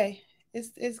 Yeah,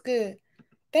 it's good.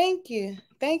 Thank you.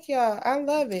 Thank y'all. I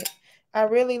love it. I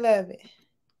really love it.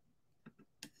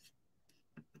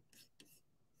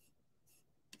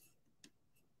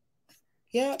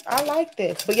 Yep, I like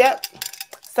this. But yep.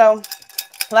 So,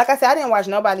 like I said, I didn't watch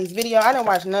nobody's video. I didn't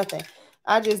watch nothing.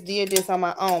 I just did this on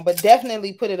my own. But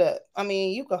definitely put it up. I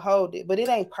mean, you could hold it, but it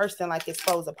ain't pursing like it's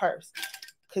supposed to purse.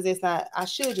 Because it's not. I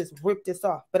should just rip this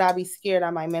off. But I'd be scared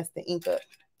I might mess the ink up.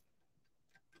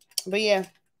 But yeah.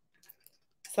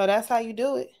 So that's how you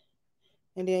do it.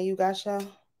 And then you got your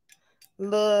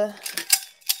little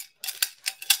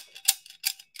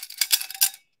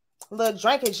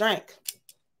drink.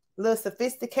 Little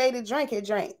sophisticated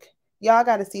drink. Y'all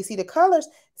got to see the colors.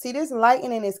 See this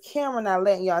lighting in this camera not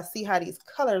letting y'all see how these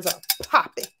colors are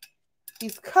popping.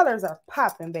 These colors are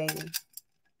popping, baby.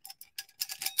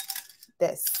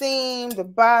 That seam, the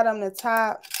bottom, the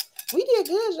top. We did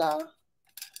good, y'all.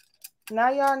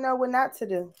 Now y'all know what not to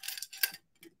do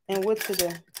and what to do.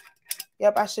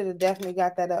 Yep, I should have definitely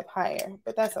got that up higher,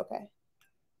 but that's okay.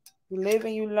 You live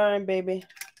and you learn, baby.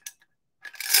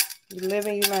 You live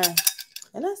and you learn.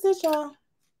 And that's it, y'all.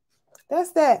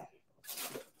 That's that.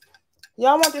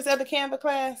 Y'all want this other Canva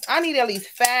class? I need at least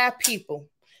 5 people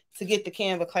to get the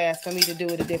Canva class for me to do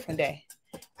it a different day.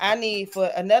 I need for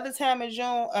another time in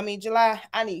July,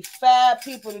 I need 5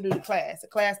 people to do the class. The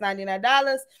class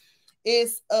 $99.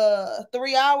 It's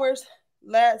 3 hours.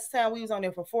 Last time we was on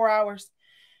there for 4 hours.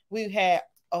 We had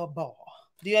a ball.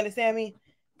 Do you understand me?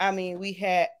 I mean, we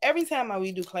had every time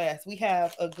we do class, we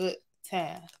have a good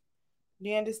time. Do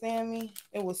you understand me?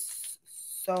 It was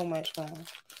so much fun.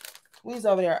 We was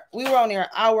over there. We were on there an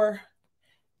hour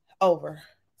over.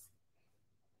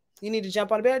 You need to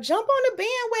jump on the bed. Jump on the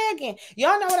bandwagon.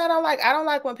 Y'all know what I don't like? I don't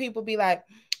like when people be like,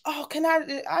 oh,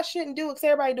 I shouldn't do it because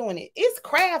everybody doing it. It's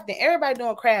crafting. Everybody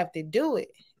doing crafting. Do it.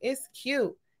 It's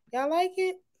cute. Y'all like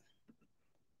it?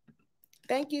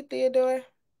 Thank you, Theodore.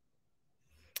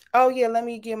 Oh, yeah, let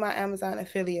me give my Amazon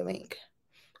affiliate link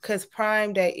because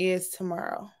Prime Day is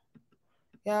tomorrow.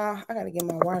 Y'all, I got to get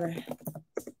my water.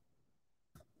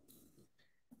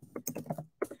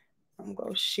 I'm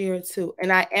going to share it too.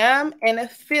 And I am an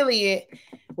affiliate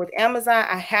with Amazon.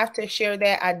 I have to share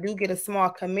that. I do get a small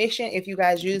commission if you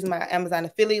guys use my Amazon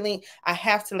affiliate link. I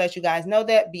have to let you guys know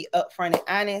that. Be upfront and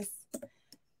honest.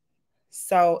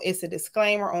 So it's a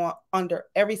disclaimer under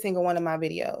every single one of my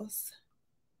videos.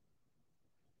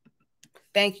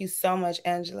 Thank you so much,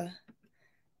 Angela.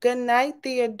 Good night,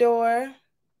 Theodore.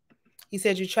 You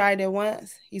said you tried it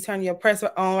once. You turn your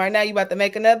presser on right now. You about to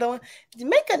make another one?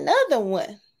 Make another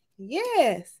one.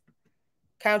 Yes.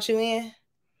 Count you in.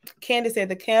 Candace said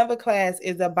the Canva class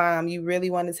is a bomb. You really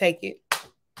want to take it.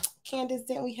 Candace,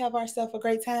 didn't we have ourselves a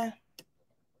great time?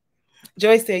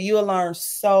 Joyce said, you will learn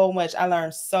so much. I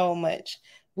learned so much.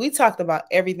 We talked about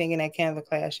everything in that Canva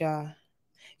class, y'all.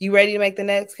 You ready to make the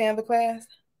next Canva class?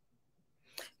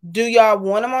 Do y'all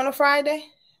want them on a Friday?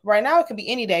 Right now, it could be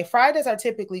any day. Fridays are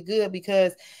typically good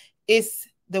because it's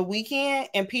the weekend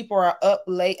and people are up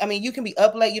late. I mean, you can be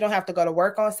up late. You don't have to go to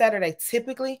work on Saturday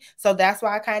typically. So that's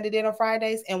why I kind of did on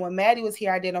Fridays. And when Maddie was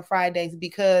here, I did on Fridays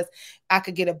because I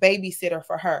could get a babysitter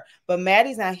for her. But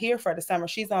Maddie's not here for the summer.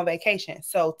 She's on vacation.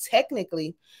 So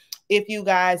technically, if you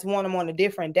guys want them on a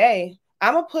different day,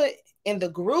 I'm going to put in the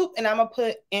group and I'm going to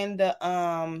put in the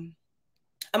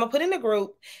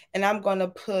group and I'm going to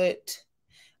put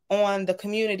on the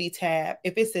community tab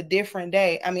if it's a different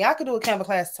day. I mean, I could do a Canva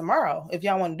class tomorrow if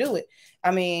y'all want to do it.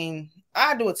 I mean,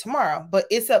 I'll do it tomorrow, but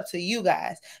it's up to you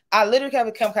guys. I literally have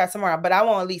a Canva class tomorrow, but I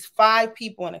want at least 5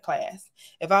 people in the class.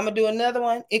 If I'm going to do another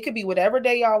one, it could be whatever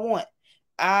day y'all want.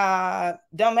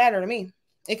 Don't matter to me.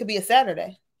 It could be a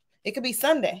Saturday. It could be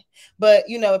Sunday. But,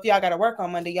 you know, if y'all got to work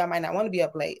on Monday, y'all might not want to be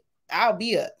up late. I'll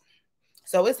be up.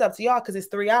 So it's up to y'all because it's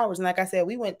 3 hours. And like I said,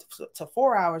 we went to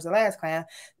 4 hours the last class.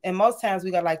 And most times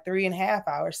we got like 3.5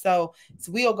 hours. So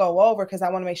we'll go over because I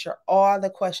want to make sure all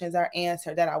the questions are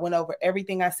answered, that I went over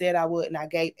everything I said I would. And I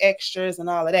gave extras and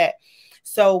all of that.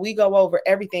 So we go over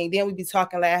everything. Then we be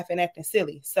talking, laughing, acting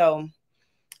silly. So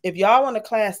if y'all want a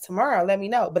class tomorrow, let me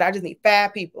know. But I just need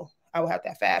 5 people. I will have to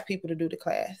have 5 people to do the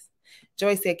class.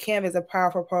 Joy said Canva is a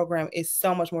powerful program. It's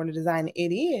so much more than design.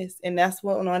 It is. And that's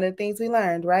one of the things we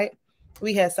learned, right?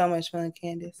 We had so much fun,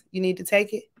 Candace. You need to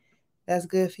take it. That's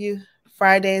good for you.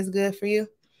 Friday is good for you.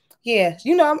 Yeah,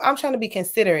 you know, I'm trying to be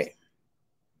considerate.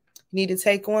 You need to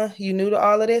take one. You new to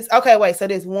all of this? Okay, wait. So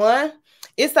there's one.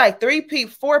 It's like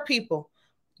 4 people.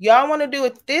 Y'all want to do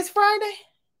it this Friday?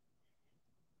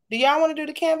 Do y'all want to do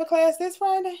the Canva class this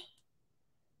Friday?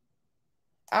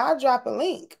 I'll drop a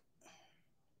link.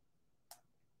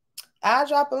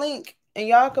 And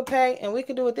y'all can pay and we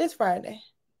can do it this Friday.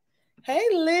 Hey,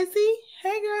 Lizzie.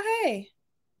 Hey, girl. Hey.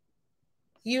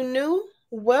 You new?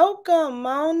 Welcome,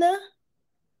 Mona.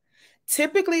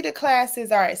 Typically, the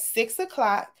classes are at 6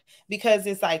 o'clock because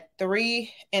it's like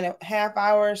 3.5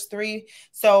 hours, 3.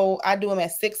 So I do them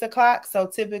at 6 o'clock. So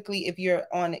typically, if you're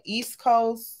on the East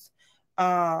Coast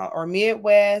or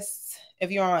Midwest,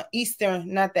 if you're on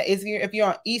Eastern, if you're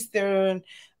on Eastern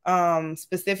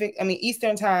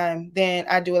Eastern time, then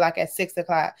I do it like at 6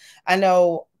 o'clock. I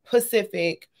know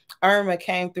Pacific, Irma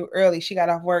came through early. She got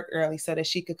off work early so that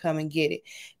she could come and get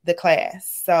the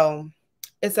class. So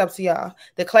it's up to y'all.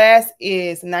 The class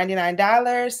is $99,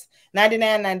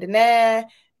 $99.99.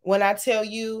 When I tell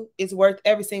you it's worth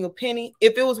every single penny,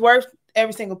 if it was worth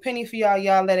every single penny for y'all,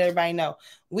 y'all let everybody know.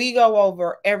 We go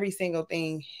over every single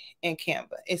thing in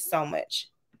Canva. It's so much.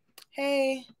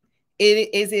 Hey,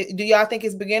 do y'all think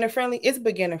it's beginner friendly? It's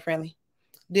beginner friendly.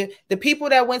 The people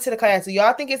that went to the class, do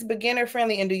y'all think it's beginner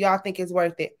friendly and do y'all think it's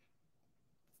worth it?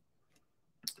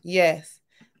 Yes,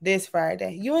 this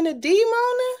Friday. You in the D,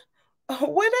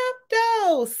 Mona? What up,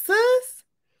 though, sis?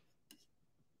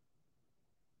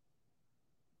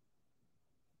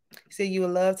 So you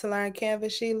would love to learn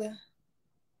Canva, Sheila?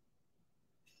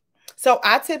 So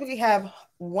I typically have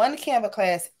one Canva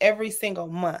class every single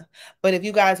month. But if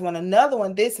you guys want another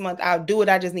one this month, I'll do it.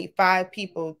 I just need 5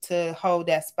 people to hold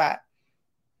that spot.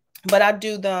 But I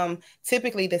do them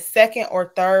typically the second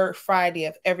or third Friday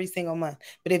of every single month.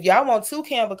 But if y'all want 2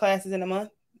 Canva classes in a month,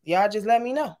 y'all just let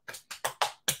me know.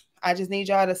 I just need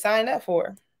y'all to sign up for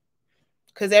it.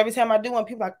 Because every time I do one,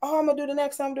 people are like, oh, I'm going to do the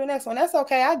next one. I'm going to do the next one. That's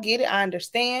okay. I get it. I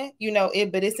understand, you know,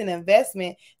 it, but it's an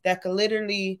investment that could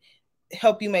literally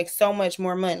help you make so much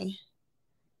more money.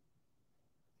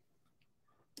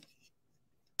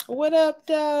 What up,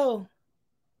 though?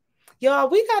 Y'all,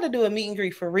 we got to do a meet and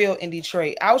greet for real in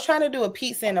Detroit. I was trying to do a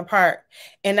pizza in the park,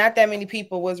 and not that many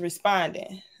people was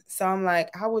responding. So I'm like,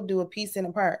 I would do a pizza in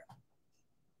the park.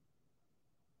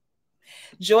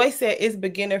 Joy said it's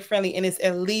beginner friendly and it's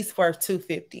at least worth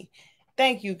 $250.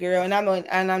 Thank you, girl. And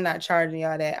I'm not charging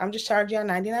y'all that. I'm just charging y'all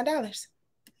 $99.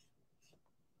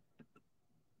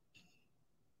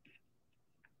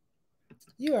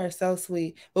 You are so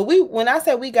sweet. But when I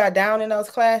said we got down in those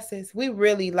classes, we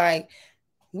really like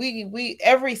we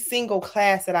every single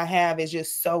class that I have is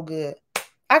just so good.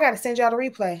 I gotta send y'all the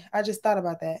replay. I just thought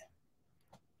about that.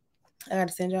 I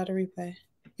gotta send y'all the replay.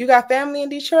 You got family in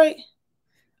Detroit?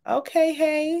 Okay,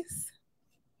 Hayes.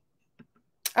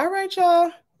 All right,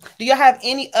 y'all. Do y'all have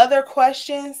any other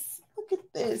questions? Look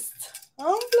at this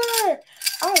tumbler.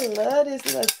 I love this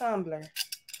little tumbler.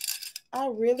 I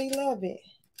really love it.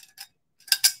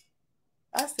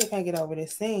 I still can't get over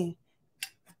this thing.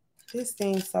 This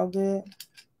thing's so good.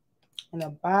 And the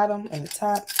bottom and the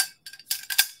top.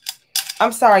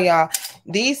 I'm sorry, y'all.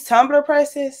 These tumbler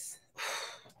presses,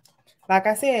 like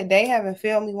I said, they haven't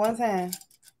failed me one time.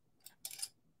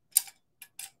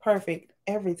 Perfect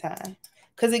every time.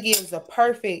 Because it gives the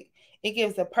perfect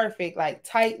like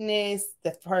tightness,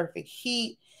 the perfect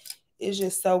heat. It's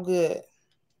just so good.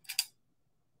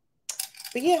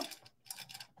 But yeah.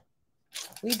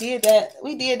 We did that.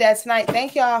 We did that tonight.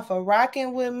 Thank y'all for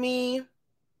rocking with me.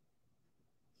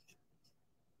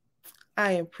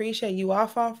 I appreciate you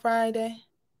off on Friday.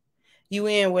 You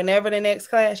in whenever the next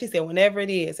class. She said whenever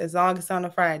it is, as long as it's on a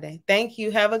Friday. Thank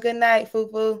you. Have a good night,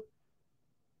 Fufu.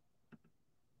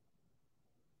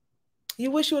 You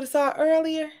wish you would have saw it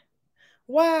earlier?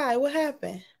 Why? What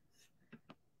happened?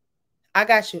 I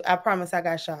got you. I promise I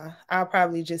got y'all. I'll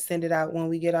probably just send it out when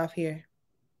we get off here.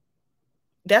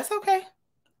 That's okay.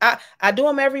 I do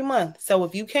them every month. So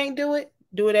if you can't do it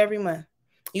every month.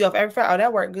 You off every Friday. Oh,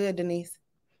 that worked good, Denise.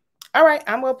 All right,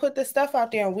 I'm going to put this stuff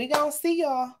out there and we going to see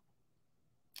y'all.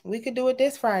 We could do it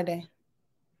this Friday.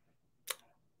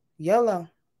 YOLO.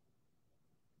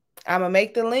 I'm going to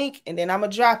make the link and then I'm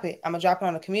going to drop it. I'm going to drop it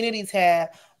on the community tab,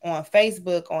 on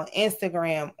Facebook, on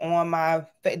Instagram, on my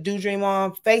Do Dream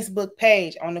On Facebook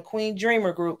page, on the Queen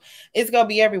Dreamer group. It's going to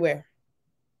be everywhere.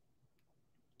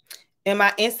 In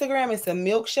my Instagram, it's a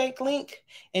milkshake link.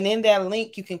 And in that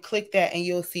link, you can click that and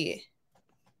you'll see it.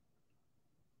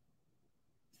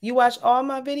 You watch all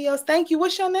my videos? Thank you.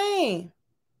 What's your name?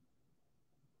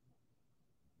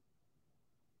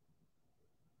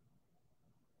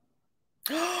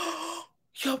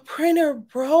 Your printer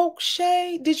broke,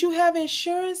 Shay. Did you have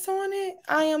insurance on it?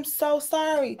 I am so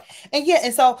sorry. And yeah,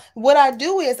 and so what I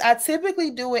do is I typically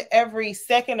do it every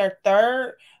second or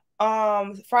third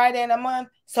Friday in a month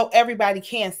so everybody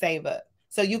can save up.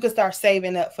 So you can start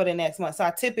saving up for the next month. So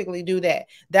I typically do that.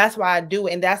 That's why I do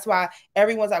it. And that's why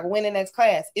everyone's like, when the next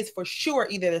class? It's for sure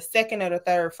either the second or the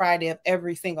third Friday of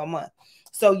every single month.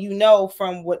 So you know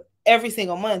from what every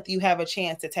single month you have a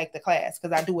chance to take the class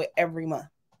because I do it every month.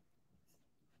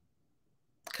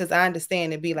 Because I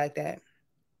understand it be like that.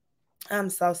 I'm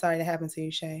so sorry that happened to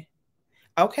you, Shay.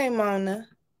 Okay, Mona.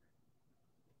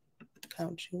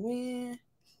 Count you in.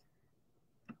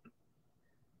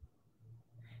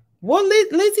 Well,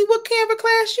 Lizzie, what Canva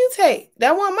class you take?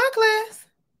 That wasn't my class.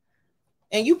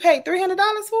 And you paid $300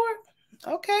 for it?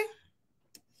 Okay.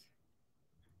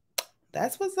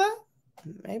 That's what's up.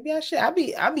 Maybe I should. I'll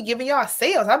be giving y'all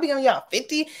sales. I'll be giving y'all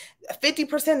 50%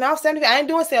 off, 70%. I ain't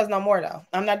doing sales no more, though.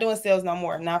 I'm not doing sales no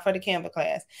more. Not for the Canva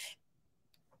class.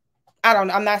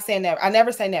 I'm not saying never. I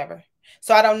never say never.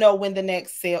 So I don't know when the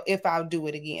next sale, if I'll do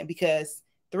it again, because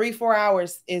 3-4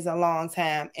 hours is a long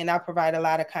time, and I provide a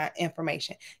lot of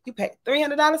information. You pay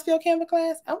 $300 for your Canva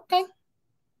class? Okay.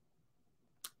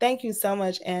 Thank you so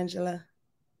much, Angela.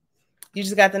 You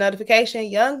just got the notification.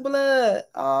 Young blood.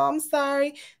 Oh, I'm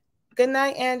sorry. Good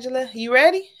night, Angela. You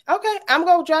ready? Okay. I'm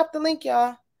going to drop the link,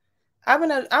 y'all. I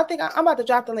think I'm about to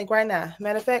drop the link right now.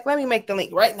 Matter of fact, let me make the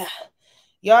link right now.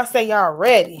 Y'all say y'all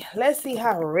ready. Let's see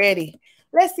how ready.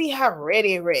 Let's see how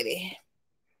ready.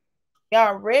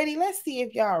 Y'all ready? Let's see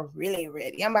if y'all really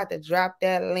ready. I'm about to drop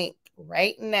that link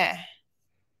right now.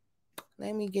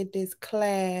 Let me get this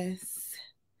class.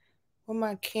 Where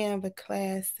my Canva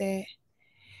class at?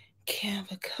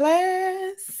 Canva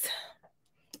class.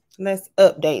 Let's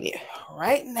update it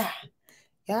right now.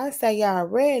 Y'all say y'all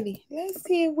ready. Let's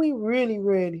see if we really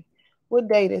ready. What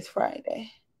date is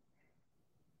Friday?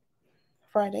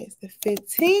 Friday is the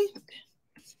 15th.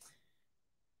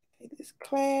 This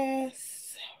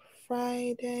class,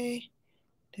 Friday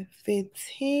the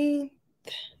 15th.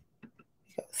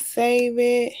 Go save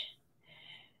it.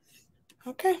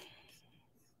 Okay.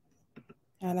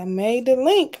 And I made the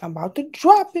link. I'm about to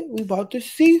drop it. We about to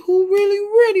see who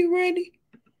really ready.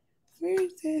 Where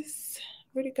is this?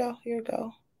 Where'd it go? Here we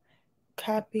go.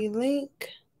 Copy link.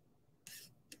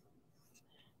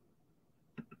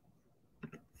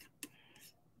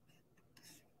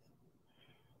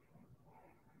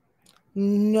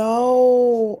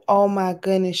 No. Oh my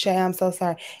goodness, Shay. I'm so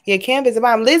sorry. Yeah, Canvas.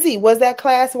 Mom, Lizzie, was that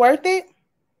class worth it?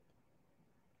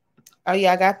 Oh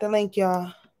yeah, I got the link,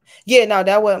 y'all. Yeah, no,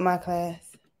 that wasn't my class.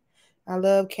 I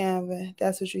love Canva.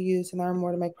 That's what you use to learn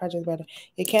more to make projects better.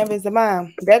 Your Canva is the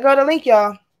mom. There go the link,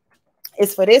 y'all.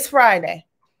 It's for this Friday.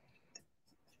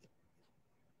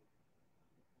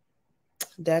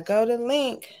 There go the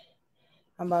link.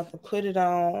 I'm about to put it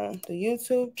on the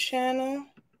YouTube channel,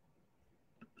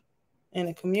 in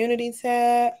the community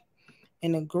tab,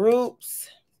 in the groups.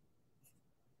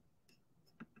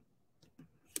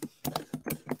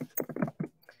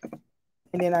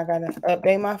 And then I gotta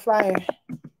update my flyer.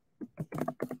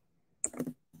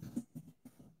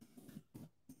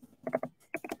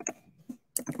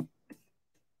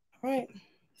 All right.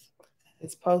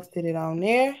 Just posted it on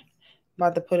there.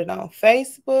 About to put it on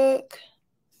Facebook.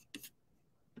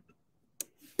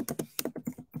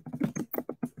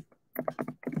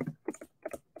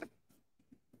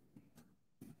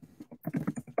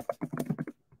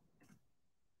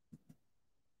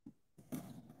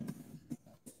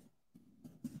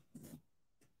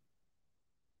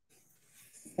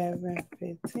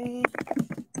 $7.15.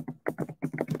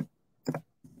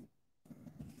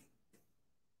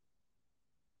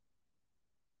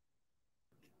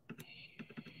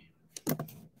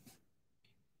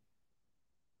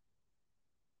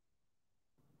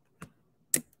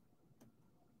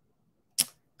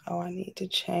 Oh, I need to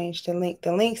change the link.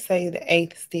 The link says the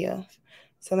 8th still.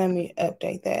 So let me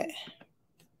update that.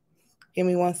 Give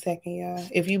me 1 second, y'all.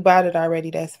 If you bought it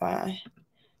already, that's fine.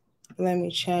 Let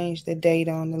me change the date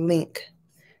on the link,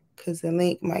 because the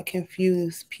link might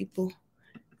confuse people.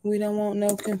 We don't want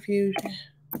no confusion.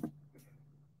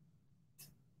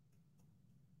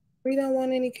 We don't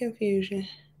want any confusion.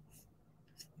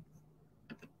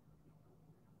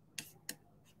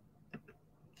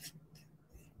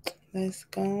 Let's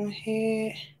go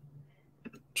ahead,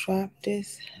 drop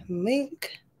this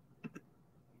link,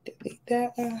 delete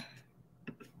that one.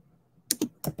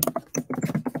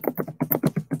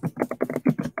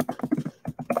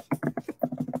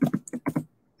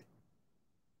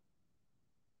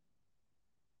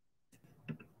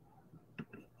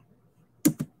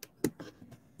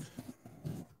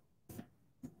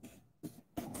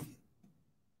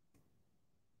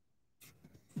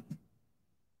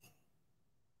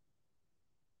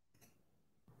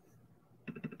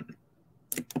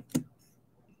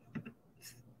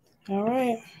 All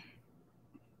right.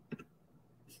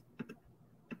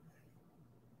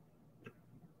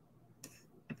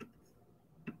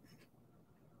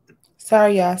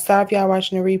 Sorry, y'all. Sorry if y'all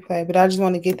watching the replay, but I just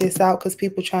want to get this out because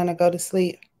people trying to go to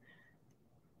sleep.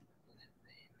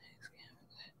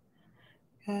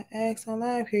 Got X on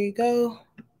live. Here you go.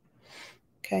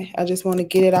 Okay, I just want to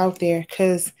get it out there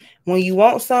because when you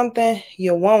want something,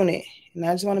 you want it. And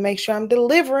I just want to make sure I'm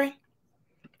delivering.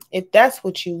 If that's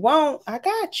what you want, I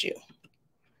got you.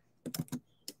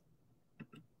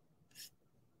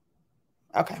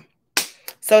 Okay.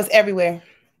 So it's everywhere.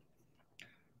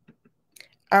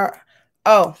 All right.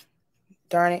 Oh,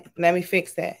 darn it. Let me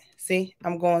fix that. See,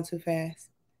 I'm going too fast.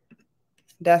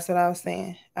 That's what I was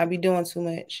saying. I be doing too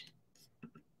much.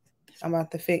 I'm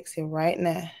about to fix it right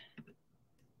now.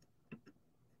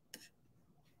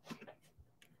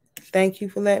 Thank you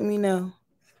for letting me know.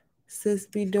 Sis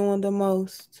be doing the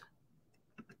most.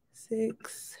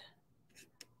 6,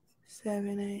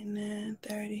 7, 8, 9,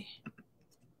 30.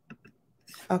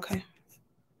 Okay.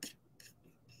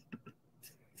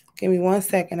 Give me 1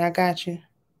 second. I got you.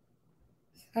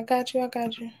 I got you.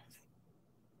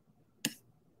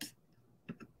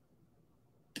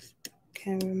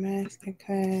 Canva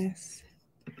Masterclass.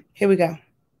 Here we go.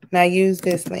 Now use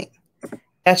this link.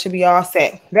 That should be all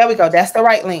set. There we go. That's the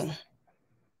right link.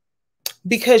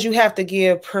 Because you have to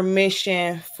give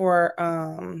permission for,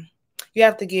 you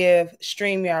have to give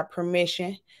StreamYard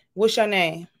permission What's your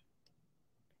name?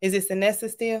 Is it Sinessa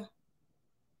still?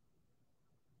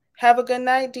 Have a good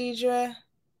night, Deidre.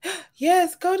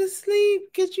 Yes, go to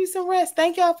sleep. Get you some rest.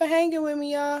 Thank y'all for hanging with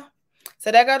me, y'all.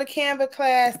 So that go to Canva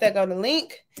class. That go to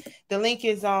link. The link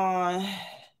is on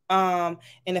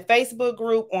in the Facebook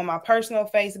group, on my personal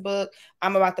Facebook.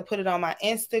 I'm about to put it on my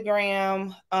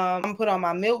Instagram. I'm gonna put it on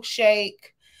my milkshake.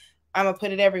 I'm gonna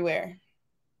put it everywhere.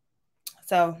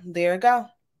 So there you go.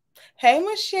 Hey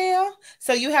Michelle.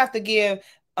 So you have to give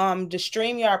the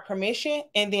StreamYard permission,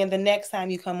 and then the next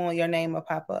time you come on, your name will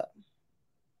pop up.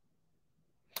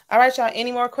 All right, y'all.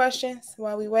 Any more questions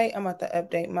while we wait? I'm about to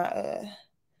update my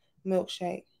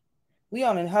milkshake. We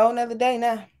on a whole nother day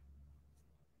now.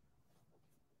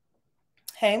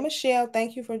 Hey Michelle,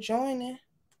 thank you for joining.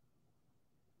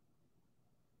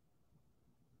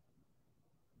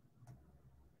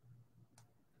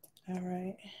 All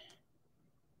right.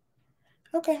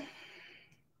 Okay.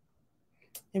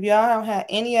 If y'all don't have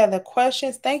any other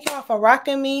questions, thank y'all for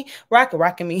rocking me. Rocking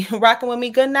with me.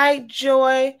 Good night,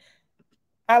 Joy.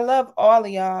 I love all of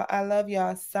y'all. I love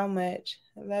y'all so much.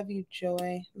 I love you,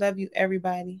 Joy. Love you,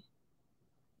 everybody.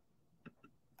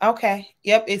 Okay.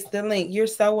 Yep, it's the link. You're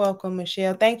so welcome,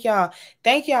 Michelle. Thank y'all.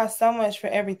 Thank y'all so much for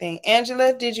everything.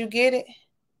 Angela, did you get it?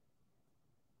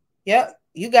 Yep,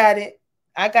 you got it.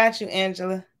 I got you,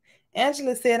 Angela.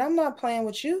 Angela said, I'm not playing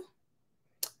with you.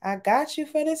 I got you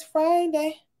for this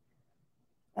Friday.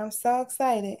 I'm so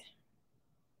excited.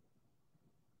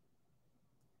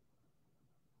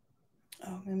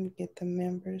 Oh, let me get the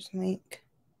members link.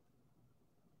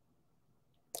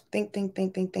 Think.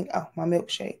 Oh, my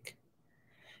milkshake.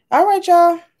 All right,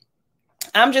 y'all.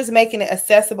 I'm just making it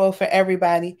accessible for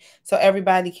everybody so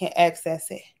everybody can access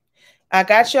it. I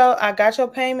got your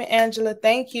payment, Angela.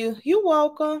 Thank you. You're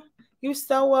welcome. You're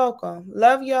so welcome.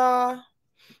 Love y'all.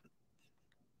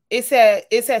 It's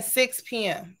at 6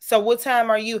 p.m. So what time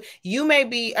are you?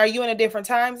 Are you in a different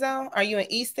time zone? Are you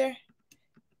in Easter?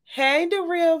 Hey, the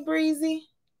real breezy.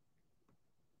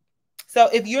 So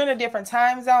if you're in a different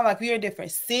time zone, like you're in a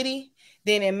different city,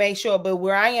 then it may show up. But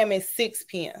where I am is 6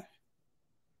 p.m.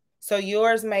 So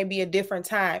yours may be a different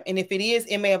time. And if it is,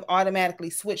 it may have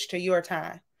automatically switched to your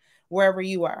time, wherever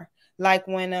you are. Like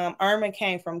when Irma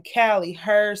came from Cali,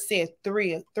 hers said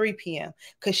 3 p.m.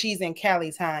 because she's in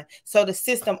Cali time. So the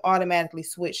system automatically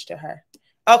switched to her.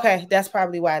 Okay, that's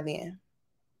probably why then.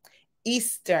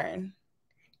 Eastern.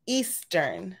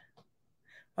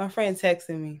 My friend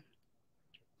texted me.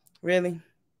 Really?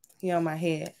 He on my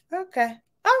head. Okay.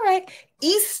 All right.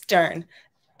 Eastern.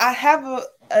 I have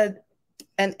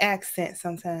an accent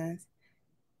sometimes.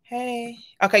 Hey.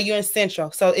 Okay, you're in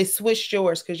Central. So it switched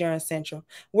yours because you're in Central.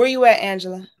 Where you at,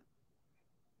 Angela?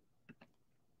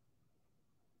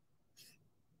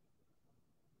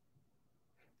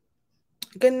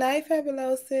 Good night,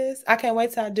 Fabulosis. I can't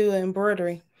wait till I do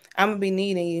embroidery. I'm going to be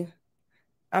needing you.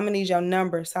 I'm going to need your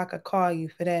number so I could call you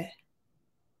for that.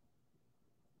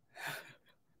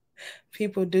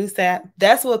 People do say,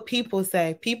 that's what people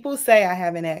say. People say I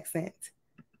have an accent.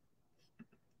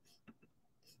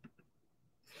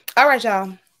 All right,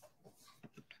 y'all.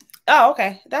 Oh,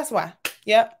 okay. That's why.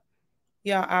 Yep.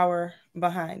 Y'all hour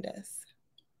behind us.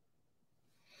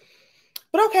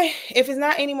 But okay, if it's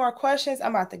not any more questions,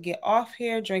 I'm about to get off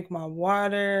here, drink my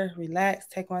water, relax,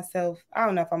 take myself. I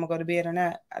don't know if I'm going to go to bed or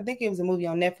not. I think it was a movie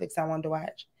on Netflix I wanted to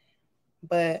watch.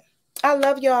 But I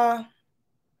love y'all.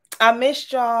 I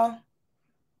missed y'all.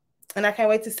 And I can't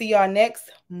wait to see y'all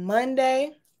next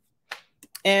Monday.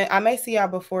 And I may see y'all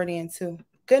before then too.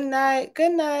 Good night.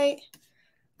 Good night.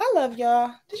 I love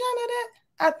y'all. Did y'all know that?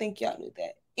 I think y'all knew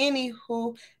that.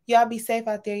 Anywho, y'all be safe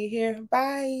out there. You hear?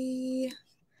 Bye.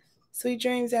 Sweet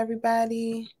dreams,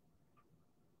 everybody.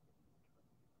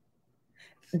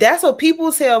 That's what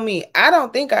people tell me. I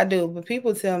don't think I do, but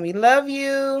people tell me, love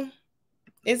you.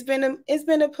 It's been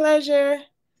a pleasure.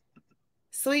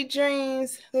 Sweet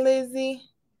dreams, Lizzie.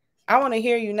 I want to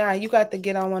hear you now. You got to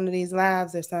get on one of these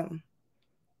lives or something.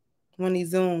 One of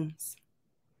these Zooms.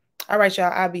 All right,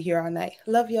 y'all. I'll be here all night.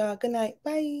 Love y'all. Good night.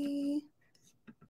 Bye.